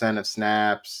 50% of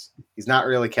snaps. He's not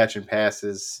really catching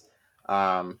passes.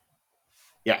 Yeah,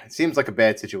 it seems like a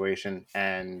bad situation.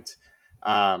 And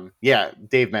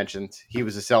Dave mentioned he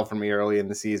was a sell for me early in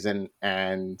the season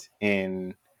and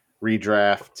in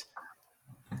redraft.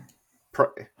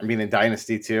 In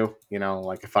Dynasty too,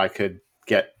 like if I could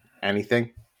get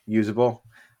anything usable,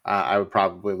 I would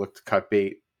probably look to cut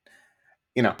bait,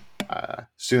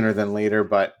 sooner than later.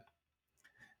 But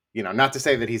not to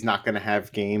say that he's not going to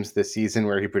have games this season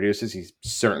where he produces. He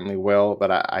certainly will, but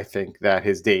I think that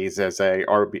his days as an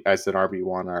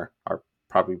RB1 are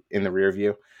probably in the rear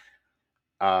view.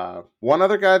 One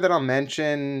other guy that I'll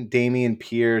mention, Dameon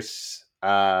Pierce,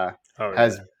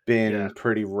 has been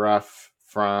pretty rough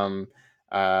from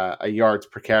a yards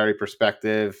per carry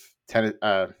perspective.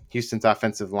 Houston's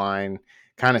offensive line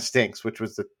kind of stinks, which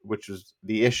was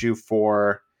the issue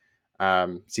for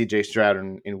CJ Stroud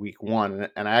in week one.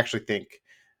 And I actually think,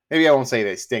 maybe I won't say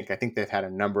they stink. I think they've had a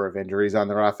number of injuries on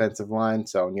their offensive line.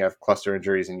 So when you have cluster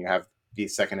injuries and you have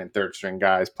these second and third string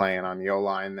guys playing on the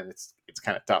O-line, then it's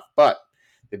kind of tough. But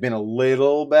they've been a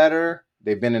little better.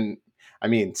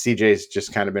 CJ's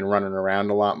just kind of been running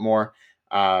around a lot more.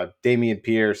 Dameon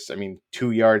Pierce,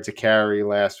 2 yards a carry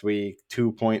last week,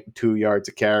 2.2 yards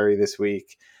a carry this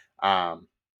week.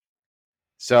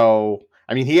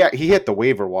 He hit the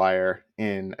waiver wire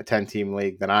in a 10-team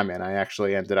league that I'm in. I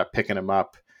actually ended up picking him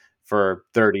up for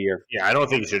 30 or I don't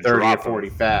think you should 30 or drop 40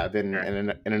 fab in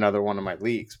another one of my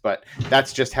leagues. But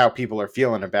that's just how people are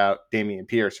feeling about Dameon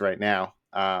Pierce right now.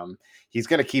 He's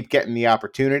going to keep getting the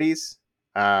opportunities,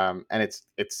 and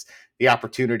it's the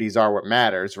opportunities are what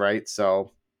matters, right?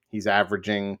 So he's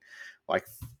averaging like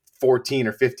 14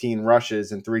 or 15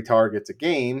 rushes and 3 targets a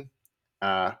game.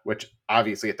 Which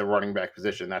obviously at the running back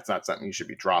position, that's not something you should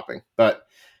be dropping. But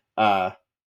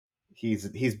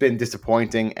he's been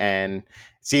disappointing and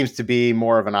seems to be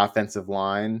more of an offensive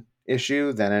line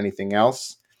issue than anything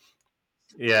else.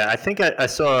 Yeah, I think I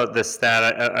saw the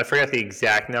stat. I forgot the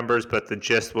exact numbers, but the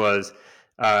gist was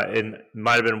it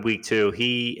might have been week 2.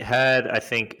 He had, I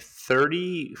think,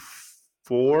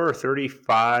 34 or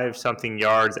 35 something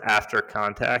yards after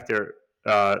contact or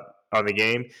on the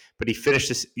game, but he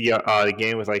finished the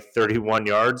game with like 31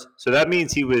 yards. So that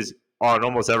means he was on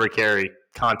almost every carry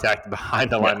contacted behind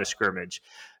the line of scrimmage,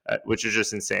 which is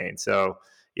just insane. So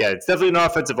yeah, it's definitely an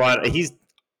offensive line. He's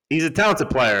a talented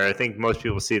player. I think most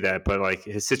people see that, but like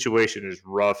his situation is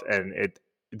rough, and it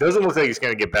doesn't look like it's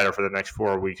going to get better for the next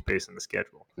 4 weeks based on the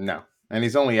schedule. No. And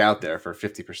he's only out there for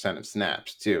 50% of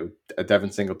snaps, too.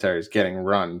 Devin Singletary is getting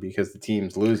run because the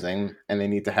team's losing, and they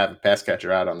need to have a pass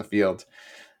catcher out on the field.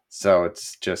 So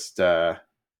it's just, I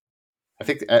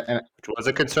think, which was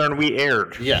a concern we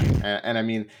aired. Yeah,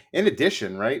 and in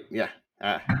addition, right? Yeah,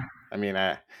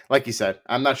 like you said,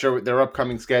 I'm not sure what their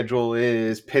upcoming schedule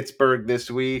is. Pittsburgh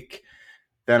this week,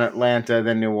 then Atlanta,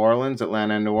 then New Orleans.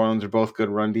 Atlanta and New Orleans are both good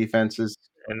run defenses,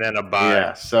 and then a bye.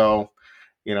 Yeah, so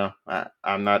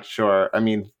I'm not sure.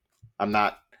 I'm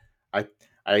not.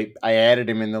 I added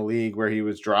him in the league where he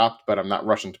was dropped, but I'm not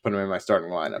rushing to put him in my starting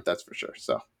lineup. That's for sure.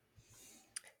 So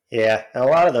Yeah, and a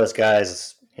lot of those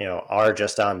guys, are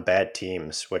just on bad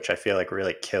teams, which I feel like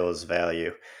really kills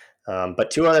value.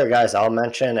 But two other guys I'll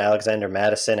mention, Alexander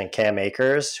Madison and Cam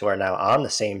Akers, who are now on the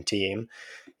same team.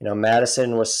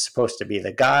 Madison was supposed to be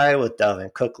the guy with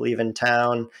Dalvin Cook leaving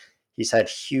town. He's had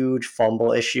huge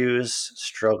fumble issues,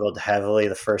 struggled heavily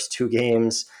the first two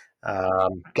games.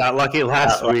 Got lucky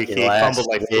last Got week. lucky He fumbled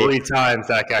last like week. 3 times.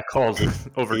 That got called Yeah,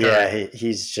 overturned.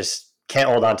 he's just can't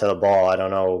hold on to the ball. I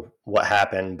don't know what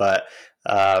happened, but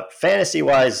fantasy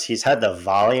wise, he's had the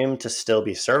volume to still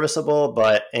be serviceable,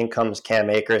 but in comes Cam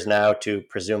Akers now to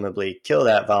presumably kill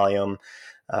that volume.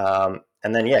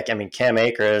 And then, yeah, I mean, Cam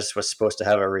Akers was supposed to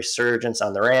have a resurgence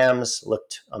on the Rams,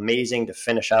 looked amazing to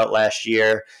finish out last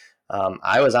year.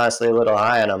 I was honestly a little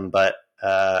high on him, but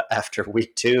after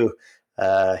week two,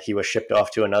 he was shipped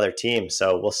off to another team.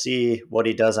 So we'll see what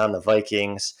he does on the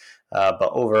Vikings. But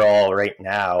overall, right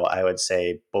now, I would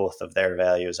say both of their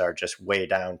values are just way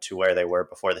down to where they were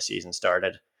before the season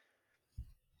started.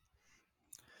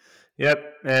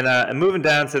 Yep. And moving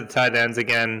down to the tight ends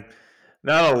again,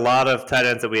 not a lot of tight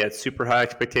ends that we had super high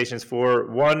expectations for.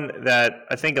 One that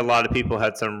I think a lot of people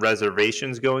had some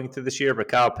reservations going through this year, but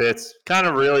Kyle Pitts kind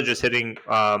of really just hitting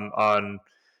on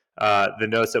the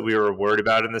notes that we were worried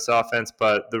about in this offense.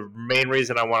 But the main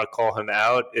reason I want to call him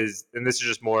out is, and this is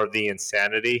just more of the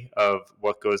insanity of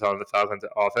what goes on in the Falcons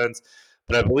offense,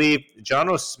 but I believe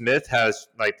Jonnu Smith has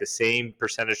like the same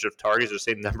percentage of targets or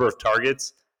same number of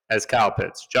targets as Kyle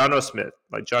Pitts. Jonnu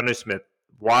Smith.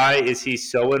 Why is he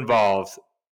so involved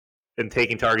in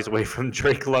taking targets away from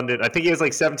Drake London? I think he has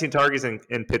like 17 targets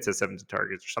and Pitts has 17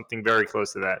 targets or something very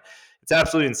close to that. It's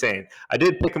absolutely insane. I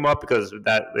did pick him up because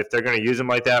that if they're going to use him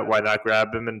like that, why not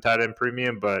grab him in tight end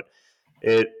premium? But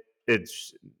the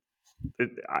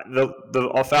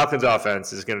Falcons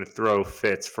offense is going to throw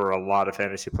fits for a lot of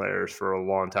fantasy players for a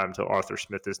long time until Arthur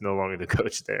Smith is no longer the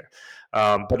coach there.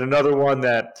 But another one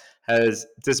that has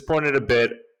disappointed a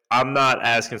bit, I'm not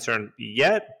as concerned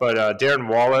yet, but Darren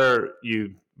Waller,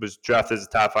 was drafted as a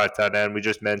top 5 tight end. We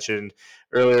just mentioned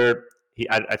earlier,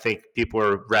 I think people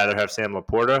would rather have Sam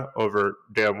Laporta over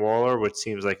Darren Waller, which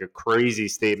seems like a crazy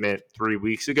statement 3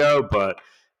 weeks ago, but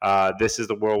this is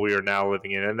the world we are now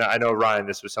living in. And I know, Ryan,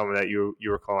 this was something that you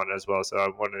were calling as well, so I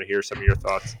wanted to hear some of your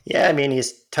thoughts. Yeah, I mean,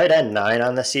 he's tight end 9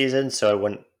 on the season, so I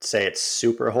wouldn't say it's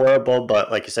super horrible,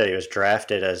 but like you said, he was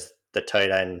drafted as the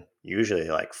tight end usually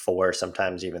like 4,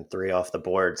 sometimes even 3 off the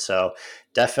board. So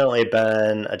definitely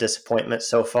been a disappointment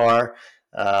so far.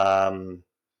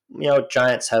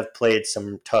 Giants have played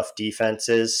some tough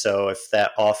defenses. So if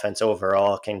that offense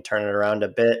overall can turn it around a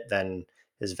bit, then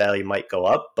his value might go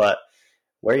up. But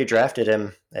where you drafted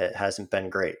him, it hasn't been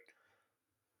great.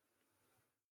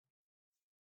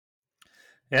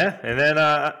 Yeah, and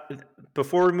then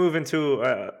before we move into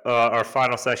our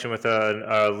final section with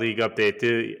a league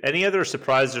update, any other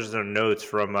surprises or notes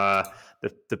from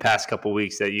the past couple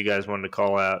weeks that you guys wanted to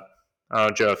call out? I don't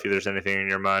know, Joe, if there's anything in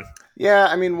your mind. yeah,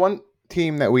 I mean, one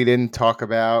team that we didn't talk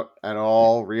about at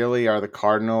all really are the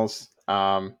Cardinals,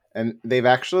 and they've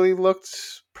actually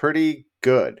looked pretty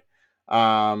good.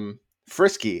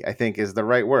 Frisky, I think, is the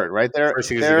right word, right?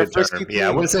 Frisky is They're a a good frisky term. Yeah, I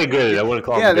team. wouldn't say good. I wouldn't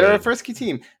call Yeah, them they're a good. frisky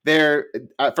team. They're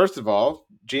first of all,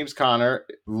 James Conner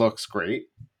looks great,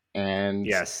 and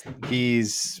Yes.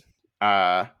 he's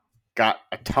got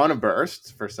a ton of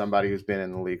bursts for somebody who's been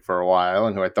in the league for a while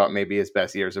and who I thought maybe his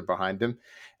best years are behind him.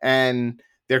 And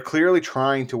they're clearly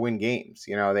trying to win games.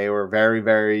 They were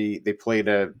they played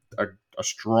a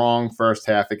strong first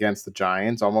half against the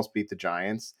Giants, almost beat the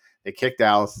Giants. They kicked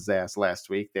Dallas's ass last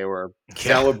week. They were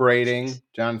celebrating.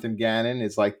 Jonathan Gannon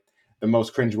is like the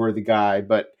most cringeworthy guy,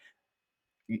 but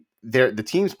the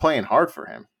team's playing hard for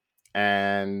him.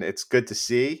 And it's good to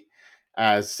see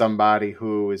as somebody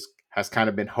who has kind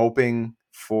of been hoping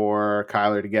for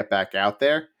Kyler to get back out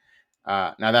there.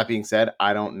 Now, that being said,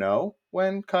 I don't know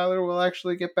when Kyler will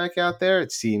actually get back out there.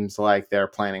 It seems like they're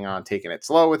planning on taking it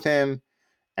slow with him,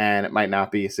 and it might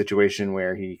not be a situation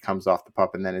where he comes off the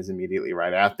pup and then is immediately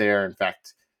right out there. In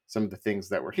fact, some of the things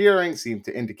that we're hearing seem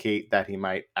to indicate that he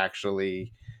might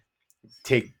actually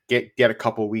get a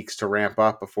couple weeks to ramp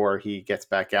up before he gets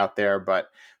back out there. But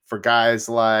for guys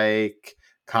like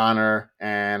Connor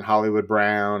and Hollywood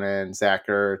Brown and Zach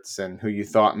Ertz, and who you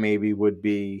thought maybe would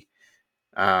be,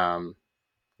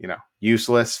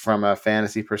 useless from a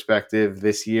fantasy perspective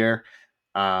this year,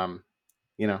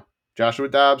 Joshua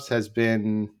Dobbs has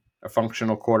been a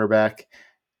functional quarterback,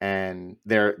 and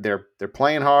they're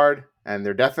playing hard, and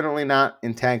they're definitely not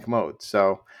in tank mode.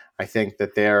 So I think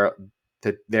that they're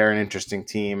they're an interesting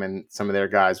team, and some of their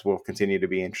guys will continue to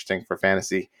be interesting for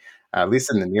fantasy, at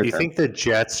least in the near Do you term. think the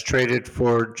Jets traded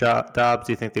for Dobbs?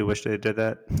 Do you think they wish they did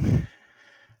that?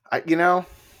 I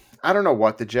don't know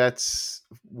what the Jets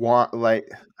want. Like,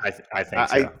 I think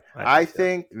so. I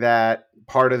think that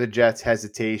part of the Jets'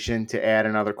 hesitation to add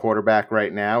another quarterback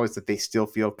right now is that they still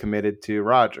feel committed to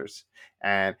Rodgers.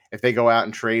 And if they go out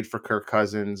and trade for Kirk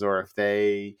Cousins, or if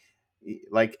they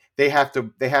have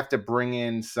to bring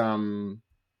in some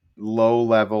low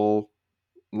level,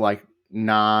 like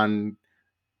non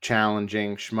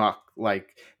challenging schmuck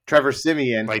like Trevor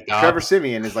Siemian. Like Trevor Dobbs?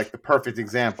 Siemian is like the perfect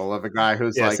example of a guy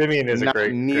who's Yeah, like Simeon is a not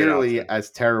great nearly option.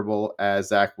 as terrible as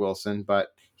Zach Wilson, but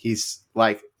he's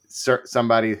like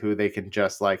somebody who they can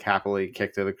just like happily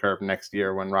kick to the curb next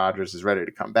year when Rodgers is ready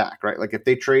to come back, right? Like if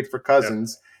they trade for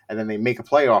Cousins and then they make a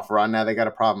playoff run, now they got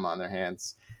a problem on their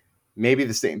hands. Maybe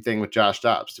the same thing with Josh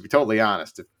Dobbs. To be totally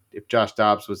honest, if Josh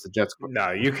Dobbs was the Jets,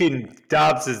 No, you can.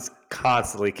 Dobbs is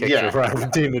constantly kicked Yeah.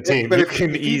 from team to team. but You if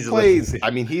can he easily. plays,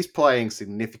 I mean, he's playing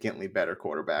significantly better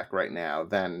quarterback right now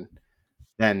than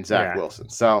Zach Wilson.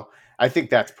 So I think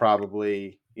that's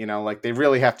probably, like they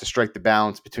really have to strike the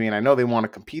balance between. I know they want to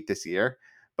compete this year,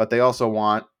 but they also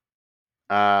want.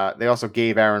 They also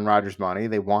gave Aaron Rodgers money.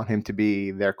 They want him to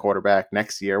be their quarterback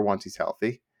next year once he's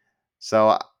healthy.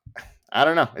 So I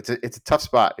don't know. It's a tough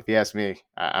spot if you ask me.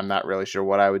 I'm not really sure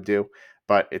what I would do,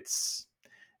 but it's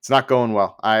not going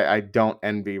well. I don't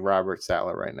envy Robert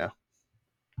Saleh right now.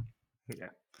 Yeah.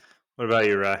 What about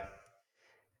you, Rye?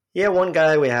 Yeah, one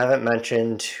guy we haven't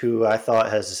mentioned who I thought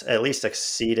has at least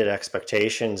exceeded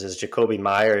expectations is Jacoby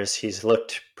Myers. He's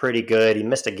looked pretty good. He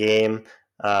missed a game,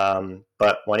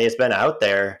 but when he's been out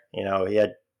there, he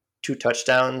had 2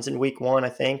 touchdowns in week 1, I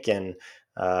think, and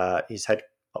he's had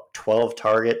 12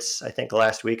 targets, I think,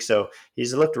 last week. So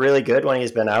he's looked really good when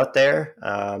he's been out there.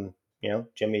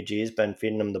 Jimmy G's been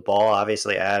feeding him the ball.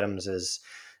 Obviously, Adams is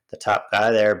the top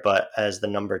guy there, but as the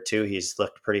number 2, he's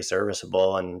looked pretty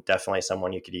serviceable and definitely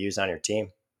someone you could use on your team.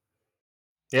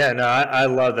 Yeah, no, I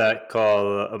love that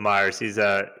call of Myers. He's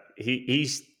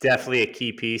definitely a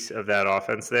key piece of that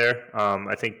offense there.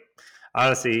 I think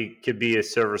honestly he could be a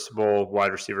serviceable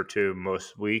wide receiver too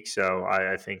most weeks. So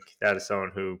I think that is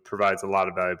someone who provides a lot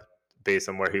of value based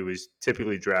on where he was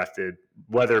typically drafted,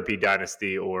 whether it be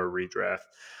dynasty or redraft.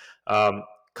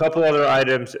 Couple other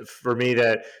items for me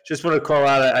that just want to call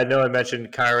out. I know I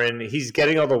mentioned Kyren. He's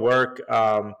getting all the work.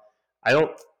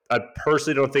 I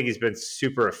personally don't think he's been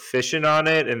super efficient on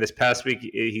it. And this past week,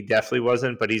 he definitely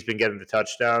wasn't, but he's been getting the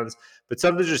touchdowns. But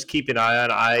something to just keep an eye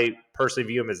on. I personally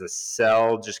view him as a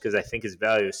sell just because I think his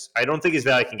value – I don't think his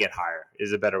value can get higher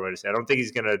is a better way to say it. I don't think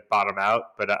he's going to bottom out,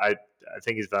 but I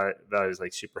think his value is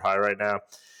like super high right now.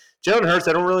 Jalen Hurts,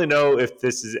 I don't really know if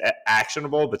this is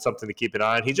actionable, but something to keep an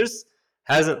eye on. He just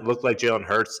hasn't looked like Jalen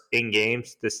Hurts in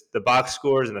games. The box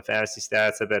scores and the fantasy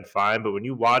stats have been fine, but when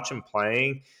you watch him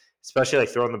playing – especially like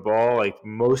throwing the ball, like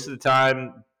most of the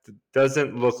time,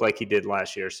 doesn't look like he did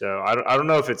last year. So I don't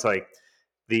know if it's like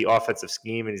the offensive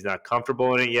scheme and he's not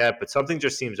comfortable in it yet, but something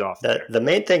just seems off there. The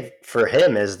main thing for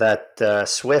him is that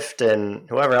Swift and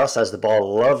whoever else has the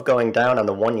ball love going down on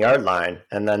the 1-yard line,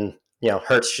 and then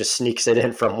Hurts just sneaks it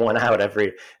in from 1 out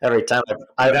every time.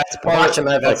 I watch him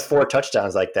have like 4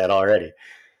 touchdowns like that already.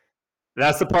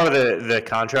 That's the part of the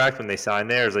contract when they sign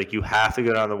there is like you have to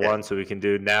go down the 1 so we can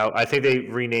do now. I think they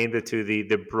renamed it to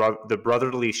the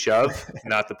brotherly shove,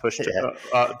 not the push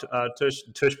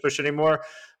tush push anymore.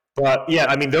 But yeah,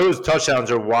 I mean those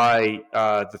touchdowns are why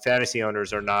the fantasy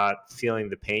owners are not feeling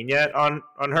the pain yet on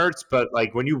Hurts. But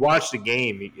like when you watch the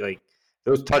game, like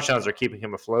those touchdowns are keeping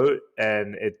him afloat,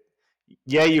 and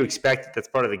you expect it, that's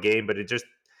part of the game, but it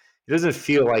doesn't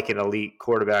feel like an elite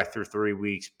quarterback through 3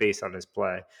 weeks based on his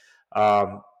play.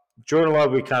 Jordan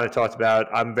Love, we kind of talked about.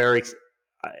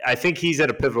 I think he's at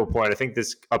a pivotal point. I think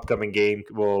this upcoming game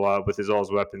will, with his all his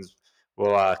weapons,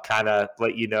 will kind of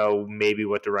let you know maybe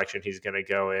what direction he's going to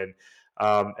go in.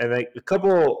 And then a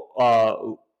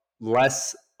couple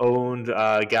less owned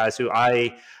guys who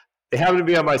they happen to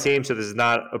be on my team, so this is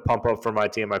not a pump up for my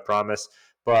team, I promise.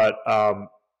 But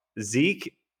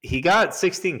Zeke, he got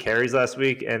 16 carries last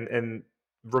week, and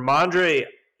Ramondre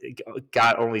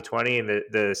got only 20, and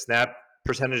the snap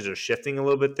percentages are shifting a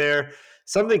little bit there.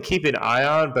 Something to keep an eye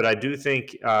on, but I do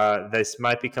think this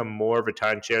might become more of a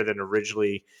timeshare than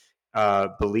originally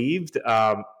believed.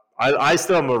 I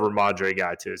still am a Ramondre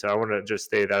guy too, so I want to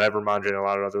just say that I have Ramondre in a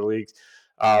lot of other leagues.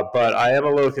 But I am a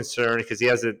little concerned because he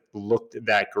hasn't looked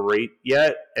that great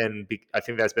yet, and I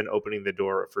think that's been opening the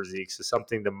door for Zeke. So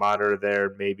something to monitor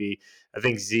there. Maybe I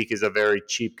think Zeke is a very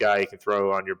cheap guy you can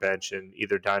throw on your bench in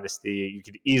either dynasty. You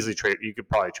could easily trade. You could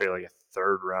probably trade like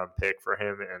third-round pick for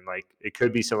him, and like it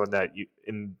could be someone that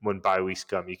when bye weeks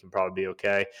come, you can probably be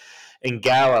okay. And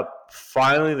Gallup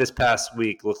finally this past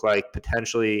week looked like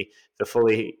potentially the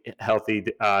fully healthy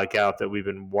Gallup that we've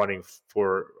been wanting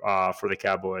for the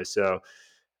Cowboys. So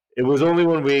it was only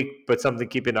 1 week, but something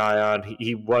to keep an eye on.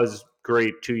 He was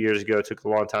great 2 years ago. It took a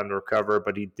long time to recover,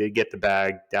 but he did get the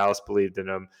bag. Dallas believed in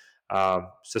him.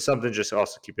 So something just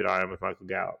also keep an eye on with Michael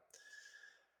Gallup.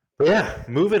 But yeah,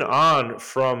 moving on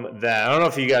from that. I don't know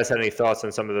if you guys had any thoughts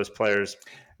on some of those players.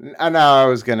 I know I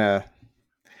was gonna.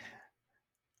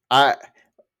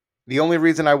 The only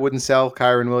reason I wouldn't sell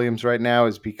Kyron Williams right now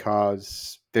is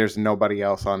because there's nobody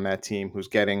else on that team who's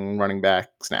getting running back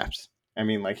snaps. I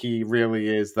mean, like, he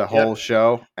really is the whole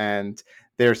show, and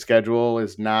their schedule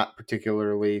is not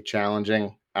particularly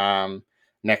challenging.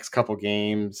 Next couple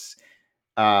games,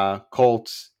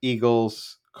 Colts,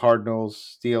 Eagles,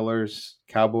 Cardinals, Steelers,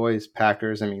 Cowboys,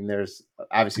 Packers. I mean, there's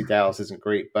obviously Dallas isn't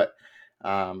great, but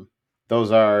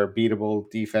those are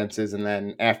beatable defenses. And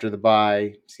then after the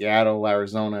bye, Seattle,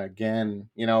 Arizona again.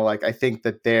 You know, like, I think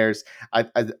that there's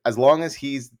as long as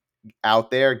he's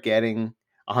out there getting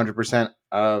 100%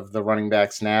 of the running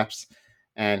back snaps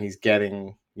and he's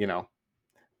getting,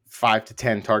 5 to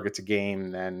 10 targets a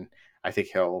game, then I think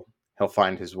he'll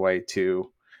find his way to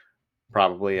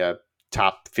probably a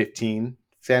top 15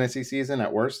 fantasy season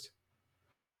at worst.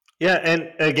 Yeah,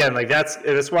 and again, like that's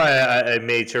why I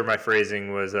made sure my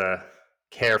phrasing was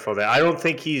careful there. I don't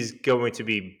think he's going to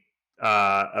be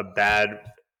a bad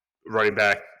running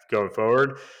back going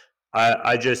forward.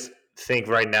 I just think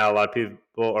right now a lot of people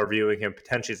are viewing him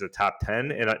potentially as a top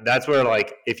 10, and that's where,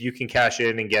 like, if you can cash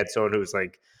in and get someone who's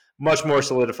like much more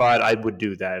solidified, I would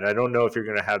do that. And I don't know if you're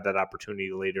going to have that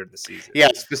opportunity later in the season. Yeah,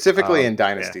 specifically in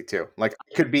Dynasty too. Like,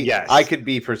 I could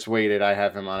be persuaded. I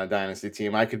have him on a Dynasty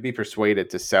team. I could be persuaded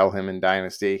to sell him in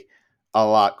Dynasty a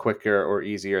lot quicker or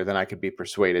easier than I could be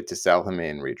persuaded to sell him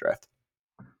in redraft.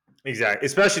 Exactly,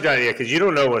 especially Dynasty, because you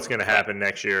don't know what's going to happen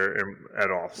next year at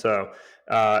all. So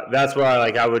that's why,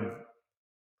 like, I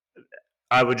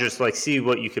would just like see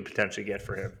what you could potentially get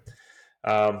for him.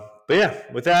 But yeah,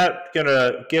 with that,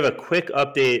 gonna give a quick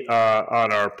update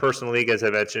on our personal league. As I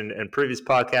mentioned in previous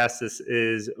podcasts, this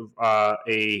is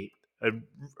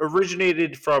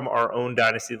originated from our own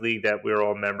Dynasty League that we're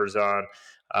all members on,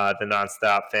 the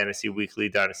Nonstop Fantasy Weekly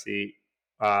Dynasty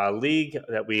League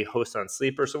that we host on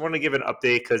Sleeper. So I want to give an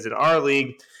update because in our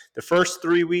league, the first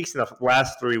 3 weeks and the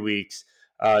last 3 weeks,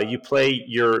 you play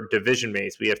your division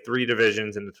mates. We have 3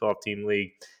 divisions in the 12-team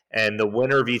league, and the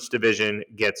winner of each division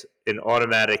gets an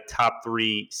automatic top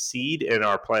 3 seed in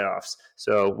our playoffs.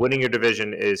 So winning your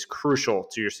division is crucial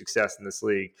to your success in this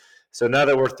league. So now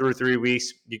that we're through 3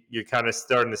 weeks, you're kind of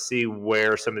starting to see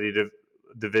where some of the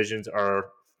divisions are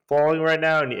falling right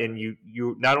now, and you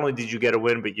not only did you get a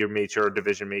win, but you made sure a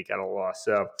division mate got a loss.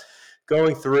 So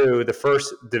going through the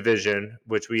first division,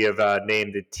 which we have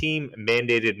named the Team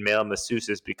Mandated Male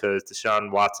Masseuses because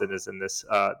Deshaun Watson is in this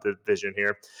division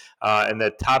here. In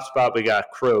the top spot, we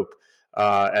got Crope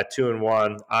at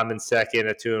 2-1. I'm in second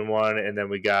at 2-1, and then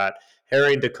we got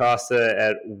Harry DaCosta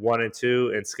at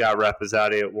 1-2, and Scott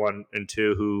Rapizzotti at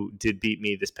 1-2, who did beat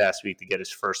me this past week to get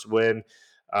his first win.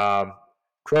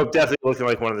 Crope definitely looking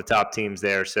like one of the top teams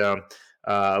there, so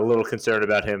a little concerned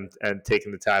about him and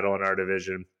taking the title in our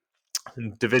division.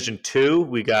 In Division 2,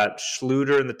 we got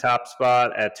Schluter in the top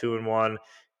spot at 2-1,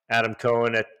 Adam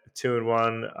Cohen at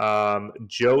 2-1,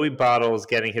 Joey Bottles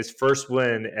getting his first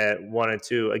win at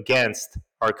 1-2 against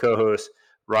our co-host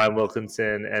Ryan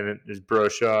Wilkinson and his bro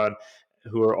Sean,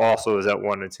 who are also is at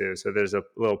 1-2. So there's a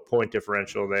little point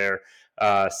differential there,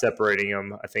 separating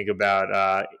them. I think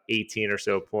about 18 or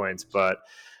so points, but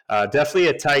definitely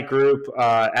a tight group.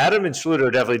 Adam and Schluter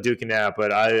are definitely duking out,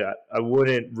 but I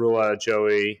wouldn't rule out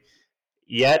Joey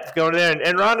yet going there.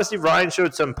 And honestly, Ryan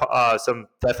showed some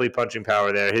definitely punching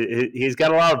power there. He's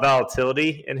got a lot of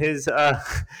volatility in his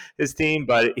team,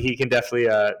 but he can definitely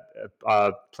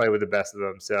play with the best of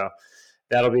them. So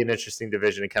that'll be an interesting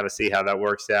division to kind of see how that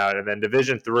works out. And then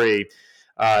Division 3,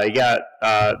 you got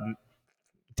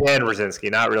Dan Rosinski,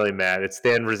 not really Matt. It's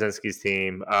Dan Rosinski's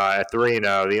team at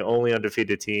 3-0, the only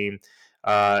undefeated team.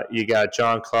 You got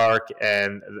John Clark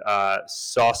and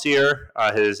Saucier,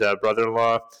 his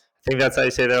brother-in-law. I think that's how you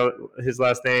say that, his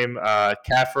last name.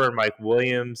 Caffer and Mike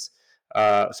Williams.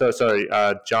 John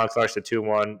Clark's at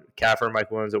 2-1. Caffer and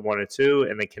Mike Williams at 1-2.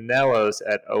 And the Canelos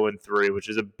at 0-3, which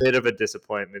is a bit of a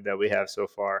disappointment that we have so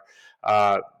far.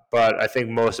 But I think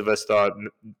most of us thought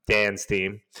Dan's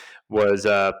team was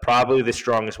probably the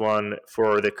strongest one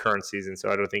for the current season. So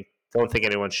I don't think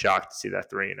anyone's shocked to see that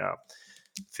 3-0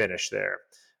 finish there.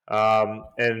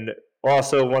 And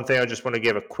Also, one thing I just want to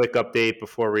give a quick update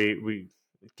before we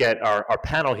get our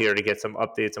panel here to get some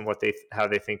updates on how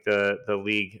they think the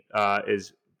league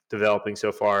is developing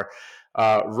so far.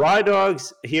 Rye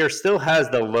Dogs here still has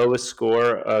the lowest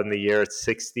score on the year. It's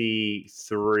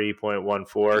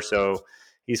 63.14. So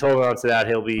he's holding on to that.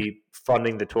 He'll be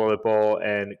funding the toilet bowl.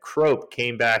 And Crope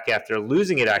came back after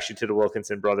losing it actually to the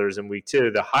Wilkinson brothers in week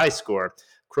 2, the high score.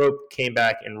 Crope came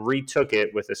back and retook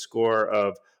it with a score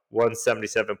of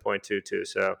 177.22.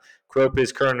 So Crope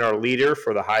is currently our leader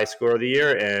for the high score of the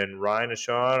year, and Ryan and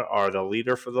Sean are the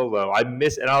leader for the low.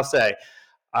 I'll say,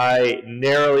 I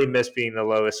narrowly missed being the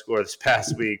lowest score this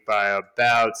past week by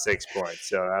about 6 points.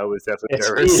 So I was definitely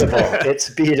nervous. Beatable. It's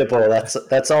beatable.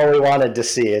 That's all we wanted to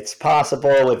see. It's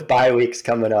possible with bye weeks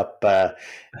coming up.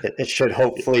 It should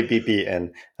hopefully be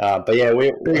beaten. But yeah,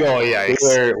 we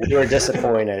were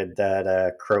disappointed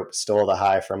that Crope stole the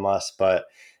high from us. But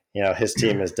his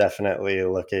team is definitely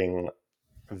looking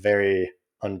very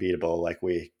unbeatable, like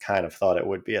we kind of thought it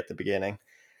would be at the beginning.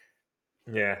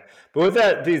 Yeah, but with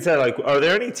that being said, are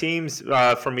there any teams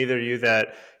from either of you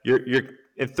that you're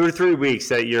in through 3 weeks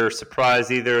that you're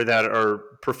surprised either that are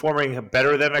performing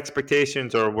better than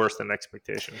expectations or worse than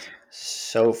expectations?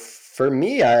 So for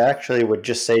me, I actually would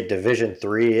just say Division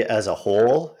 3 as a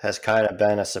whole has kind of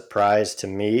been a surprise to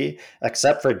me,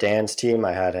 except for Dan's team.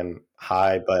 I had him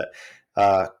high, but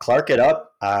Clark It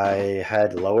Up, I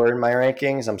had lower in my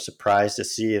rankings. I'm surprised to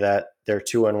see that they're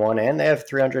 2-1 and they have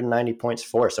 390 points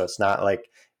for. So it's not like,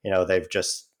 they've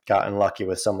just gotten lucky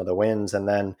with some of the wins. And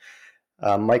then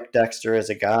Mike Dexter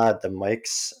is a god. The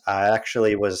Mikes, I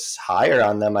actually was higher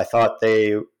on them. I thought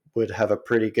they would have a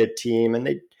pretty good team, and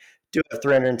they do have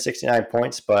 369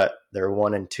 points, but they're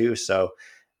 1-2. So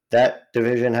that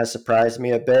division has surprised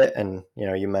me a bit. And,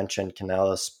 you mentioned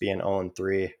Canellis being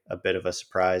 0-3, a bit of a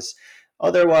surprise.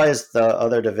 Otherwise, the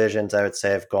other divisions, I would say,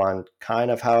 have gone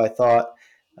kind of how I thought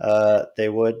they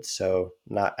would. So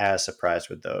not as surprised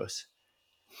with those.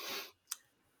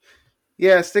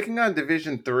 Yeah, sticking on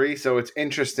Division 3, so it's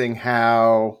interesting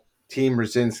how Team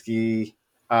Rosinski,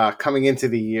 coming into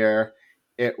the year,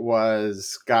 it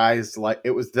was guys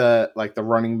the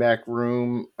running back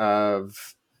room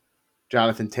of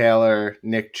Jonathan Taylor,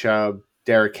 Nick Chubb,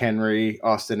 Derrick Henry,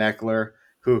 Austin Eckler,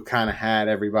 who kind of had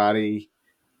everybody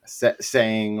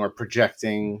saying or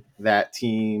projecting that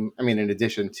team. I mean, in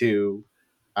addition to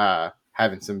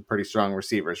having some pretty strong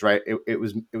receivers, right? It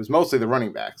was mostly the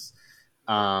running backs.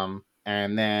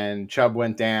 And then Chubb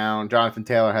went down. Jonathan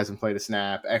Taylor hasn't played a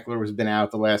snap. Eckler has been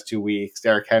out the last 2 weeks.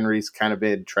 Derrick Henry's kind of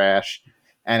been trash.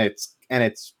 And it's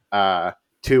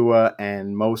Tua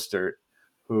and Mostert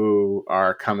who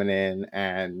are coming in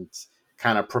and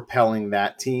kind of propelling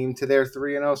that team to their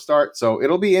 3-0 start. So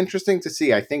it'll be interesting to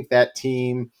see. I think that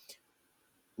team,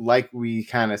 like we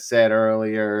kind of said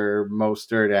earlier,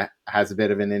 Mostert has a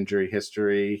bit of an injury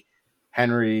history.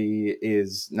 Henry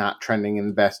is not trending in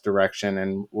the best direction,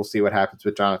 and we'll see what happens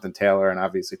with Jonathan Taylor, and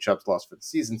obviously Chubb's lost for the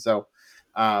season. So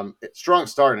strong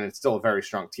start, and it's still a very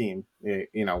strong team.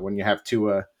 When you have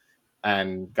Tua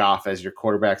and Goff as your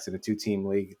quarterbacks in a 2-team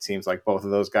league, it seems like both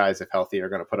of those guys, if healthy, are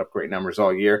going to put up great numbers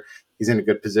all year. He's in a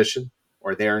good position,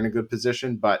 or they're in a good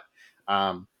position, but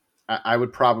I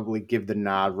would probably give the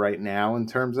nod right now in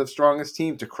terms of strongest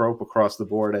team to Crope across the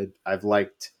board. I've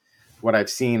liked what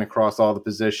I've seen across all the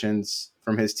positions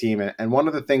from his team. And one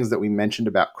of the things that we mentioned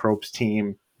about Crope's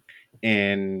team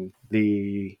in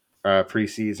the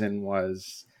preseason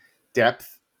was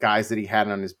depth, guys that he had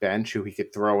on his bench who he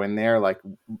could throw in there. Like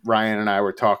Ryan and I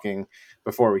were talking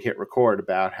before we hit record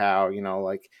about how,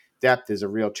 depth is a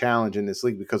real challenge in this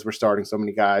league because we're starting so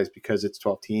many guys, because it's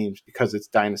 12 teams, because it's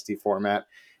dynasty format.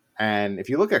 And if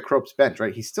you look at Crope's bench,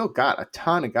 right, he's still got a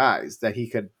ton of guys that he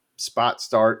could spot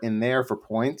start in there for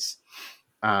points.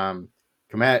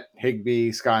 Komet,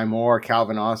 Higbee, Sky Moore,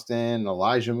 Calvin Austin,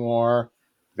 Elijah Moore,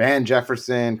 Van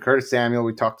Jefferson, Curtis Samuel,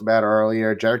 we talked about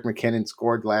earlier. Jerick McKinnon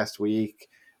scored last week.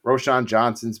 Roshan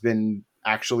Johnson's been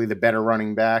actually the better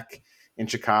running back in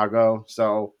Chicago.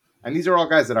 So, and these are all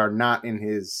guys that are not in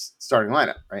his starting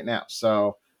lineup right now.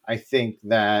 So I think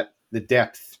that the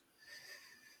depth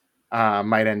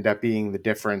might end up being the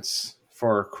difference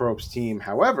for Crope's team.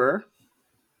 However,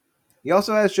 he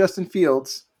also has Justin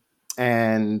Fields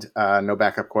and no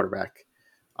backup quarterback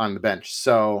on the bench.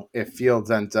 So if Fields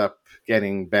ends up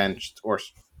getting benched or,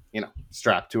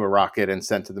 strapped to a rocket and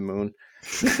sent to the moon,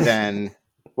 then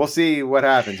we'll see what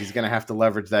happens. He's going to have to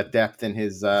leverage that depth in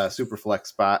his super flex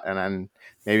spot. And then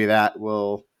maybe that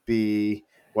will be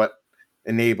what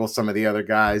enables some of the other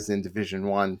guys in Division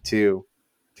 1 to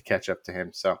catch up to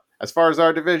him. So as far as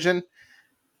our division,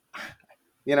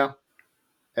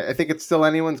 I think it's still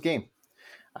anyone's game.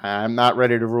 I'm not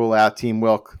ready to rule out Team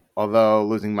Wilk, although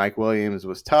losing Mike Williams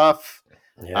was tough.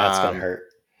 Yeah, it's going to hurt.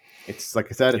 It's like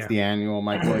I said, it's the annual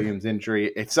Mike Williams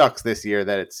injury. It sucks this year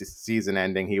that it's season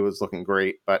ending. He was looking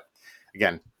great, but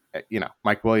again,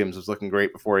 Mike Williams was looking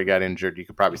great before he got injured. You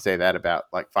could probably say that about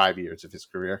like 5 years of his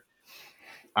career.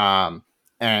 And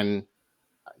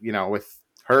with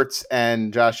Hurts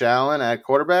and Josh Allen at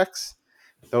quarterbacks,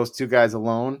 those two guys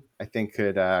alone, I think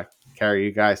could carry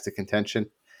you guys to contention.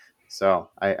 So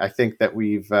I think that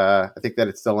I think that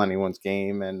it's still anyone's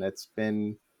game, and it's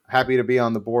been happy to be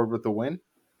on the board with the win,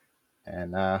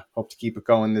 and hope to keep it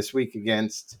going this week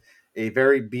against a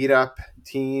very beat up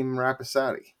team,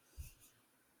 Rapasati.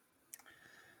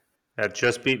 That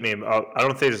just beat me. I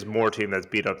don't think there's more team that's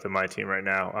beat up than my team right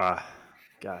now.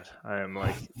 God, I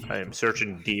am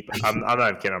searching deep. I'm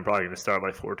not kidding. I'm probably going to start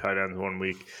like 4 tight ends 1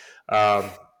 week.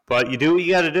 But you do what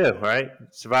you got to do, right?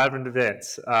 Survive and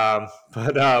advance.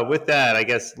 But with that, I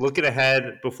guess looking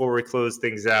ahead before we close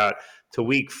things out to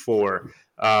week 4,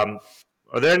 are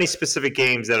there any specific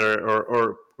games that are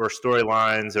or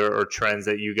storylines or trends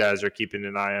that you guys are keeping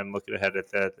an eye on looking ahead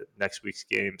at the next week's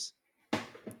games? I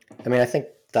mean, I think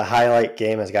the highlight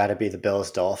game has got to be the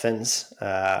Bills-Dolphins.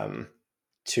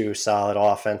 2 solid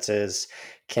offenses.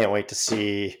 Can't wait to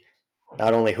see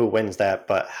not only who wins that,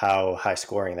 but how high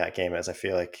scoring that game is. I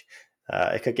feel like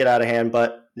it could get out of hand,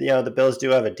 but the Bills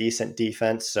do have a decent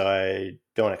defense, so I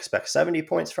don't expect 70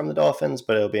 points from the Dolphins,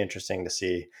 but it'll be interesting to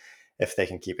see if they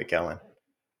can keep it going.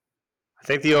 I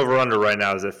think the over-under right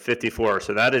now is at 54,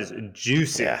 so that is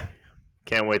juicy. Yeah.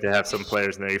 Can't wait to have some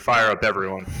players in there. You fire up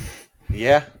everyone.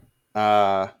 Yeah.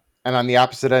 And on the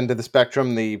opposite end of the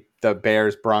spectrum, the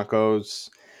Bears, Broncos,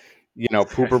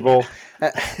 Pooper Bowl.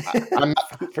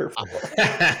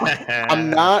 I'm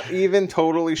not even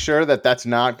totally sure that that's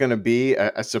not going to be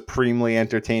a supremely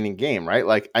entertaining game, right?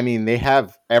 Like, I mean, they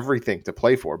have everything to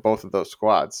play for, both of those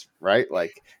squads, right?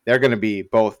 Like, they're going to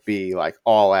both be like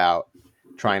all out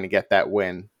trying to get that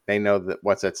win. They know that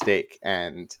what's at stake,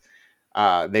 and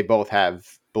they both have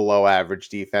below average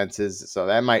defenses, so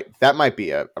that might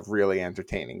be a really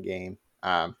entertaining game.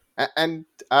 And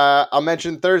I'll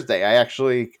mention Thursday.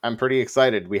 I'm pretty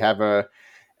excited. We have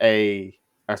a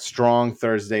strong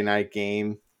Thursday night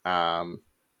game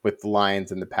with the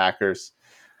Lions and the Packers.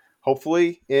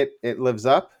 Hopefully it lives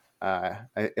up.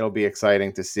 It'll be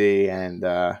exciting to see, and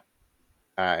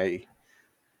I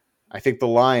think the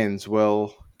Lions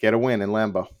will get a win in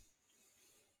Lambeau.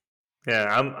 Yeah,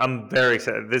 I'm very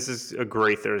excited. This is a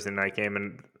great Thursday night game,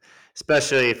 and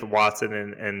especially if Watson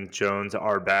and Jones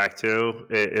are back too,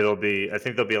 it'll be. I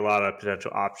think there'll be a lot of potential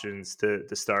options to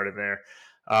start in there.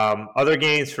 Other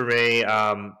games for me,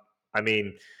 I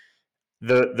mean,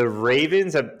 the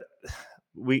Ravens.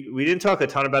 We didn't talk a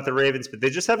ton about the Ravens, but they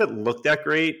just haven't looked that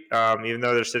great, even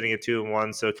though they're sitting at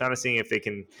 2-1. So kind of seeing if they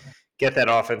can get that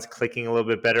offense clicking a little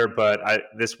bit better. But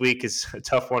this week is a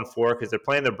tough one because they're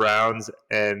playing the Browns,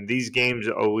 and these games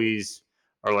always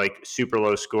are like super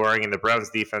low scoring, and the Browns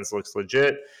defense looks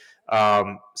legit.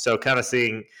 So kind of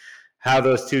seeing how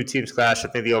those two teams clash. I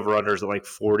think the over-under is at like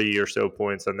 40 or so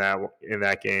points in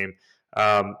that game.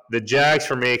 The Jags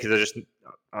for me, because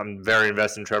I'm very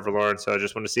invested in Trevor Lawrence, so I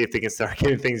just want to see if they can start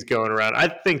getting things going around. I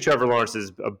think Trevor Lawrence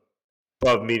is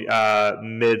above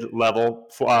mid-level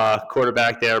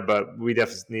quarterback there, but we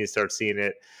definitely need to start seeing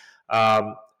it.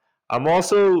 I'm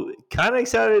also kind of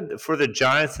excited for the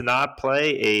Giants to not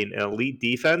play an elite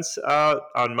defense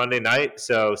on Monday night,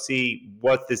 so see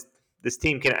what this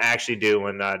team can actually do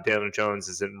when Daniel Jones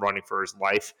isn't running for his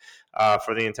life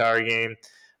for the entire game.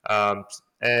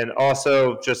 And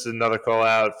also just another call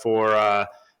out for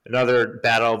another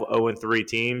battle of 0-3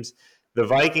 teams, the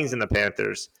Vikings and the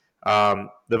Panthers.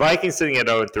 The Vikings sitting at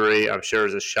 0-3, I'm sure,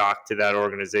 is a shock to that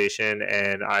organization,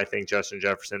 and I think Justin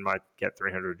Jefferson might get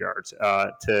 300 yards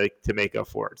to make up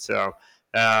for it. So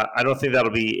I don't think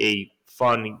that'll be a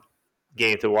fun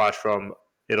game to watch from.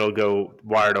 It'll go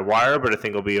wire to wire, but I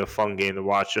think it'll be a fun game to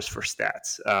watch just for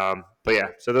stats. But yeah,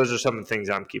 so those are some of the things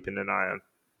I'm keeping an eye on.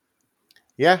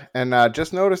 Yeah, and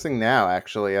just noticing now,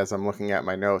 actually, as I'm looking at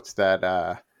my notes,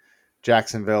 that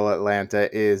Jacksonville, Atlanta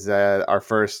is our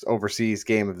first overseas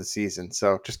game of the season.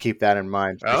 So just keep that in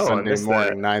mind. Sunday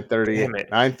morning,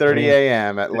 9:30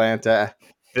 a.m. Atlanta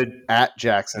at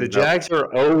Jacksonville. The Jags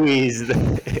are always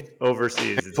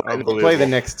overseas. It's unbelievable. They play the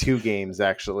next 2 games,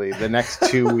 actually. The next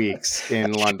 2 weeks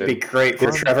in London. It'd be great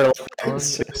for Trevor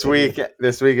Lawrence.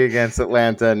 This week against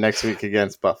Atlanta, next week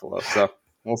against Buffalo. So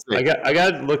We'll see. I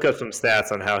got to look up some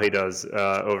stats on how he does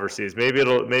overseas. Maybe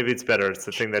it's better. It's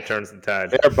the thing that turns the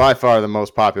tide. They're by far the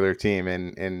most popular team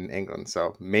in England,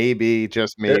 so maybe,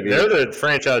 just maybe, they're the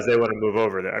franchise they want to move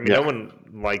over there. I mean, no one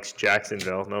likes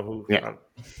Jacksonville. No, who? Yeah.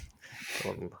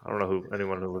 I don't know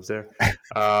anyone who lives there.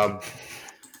 But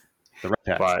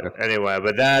anyway,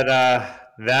 but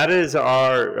that is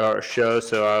our show.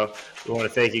 So we want to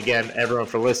thank again everyone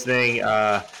for listening.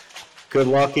 Good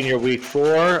luck in your week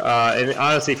 4. And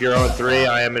honestly, if you're 0-3,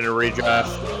 I am in a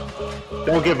redraft.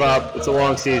 Don't give up. It's a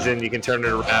long season. You can turn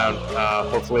it around.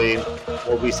 Hopefully,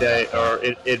 what we say or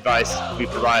advice we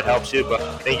provide helps you. But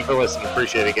thank you for listening.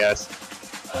 Appreciate it, guys.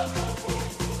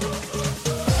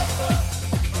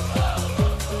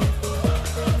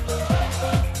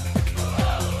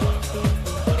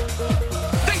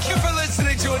 Thank you for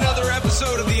listening to another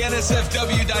episode of the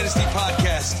NSFW Dynasty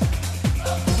Podcast.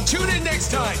 Tune in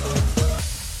next time.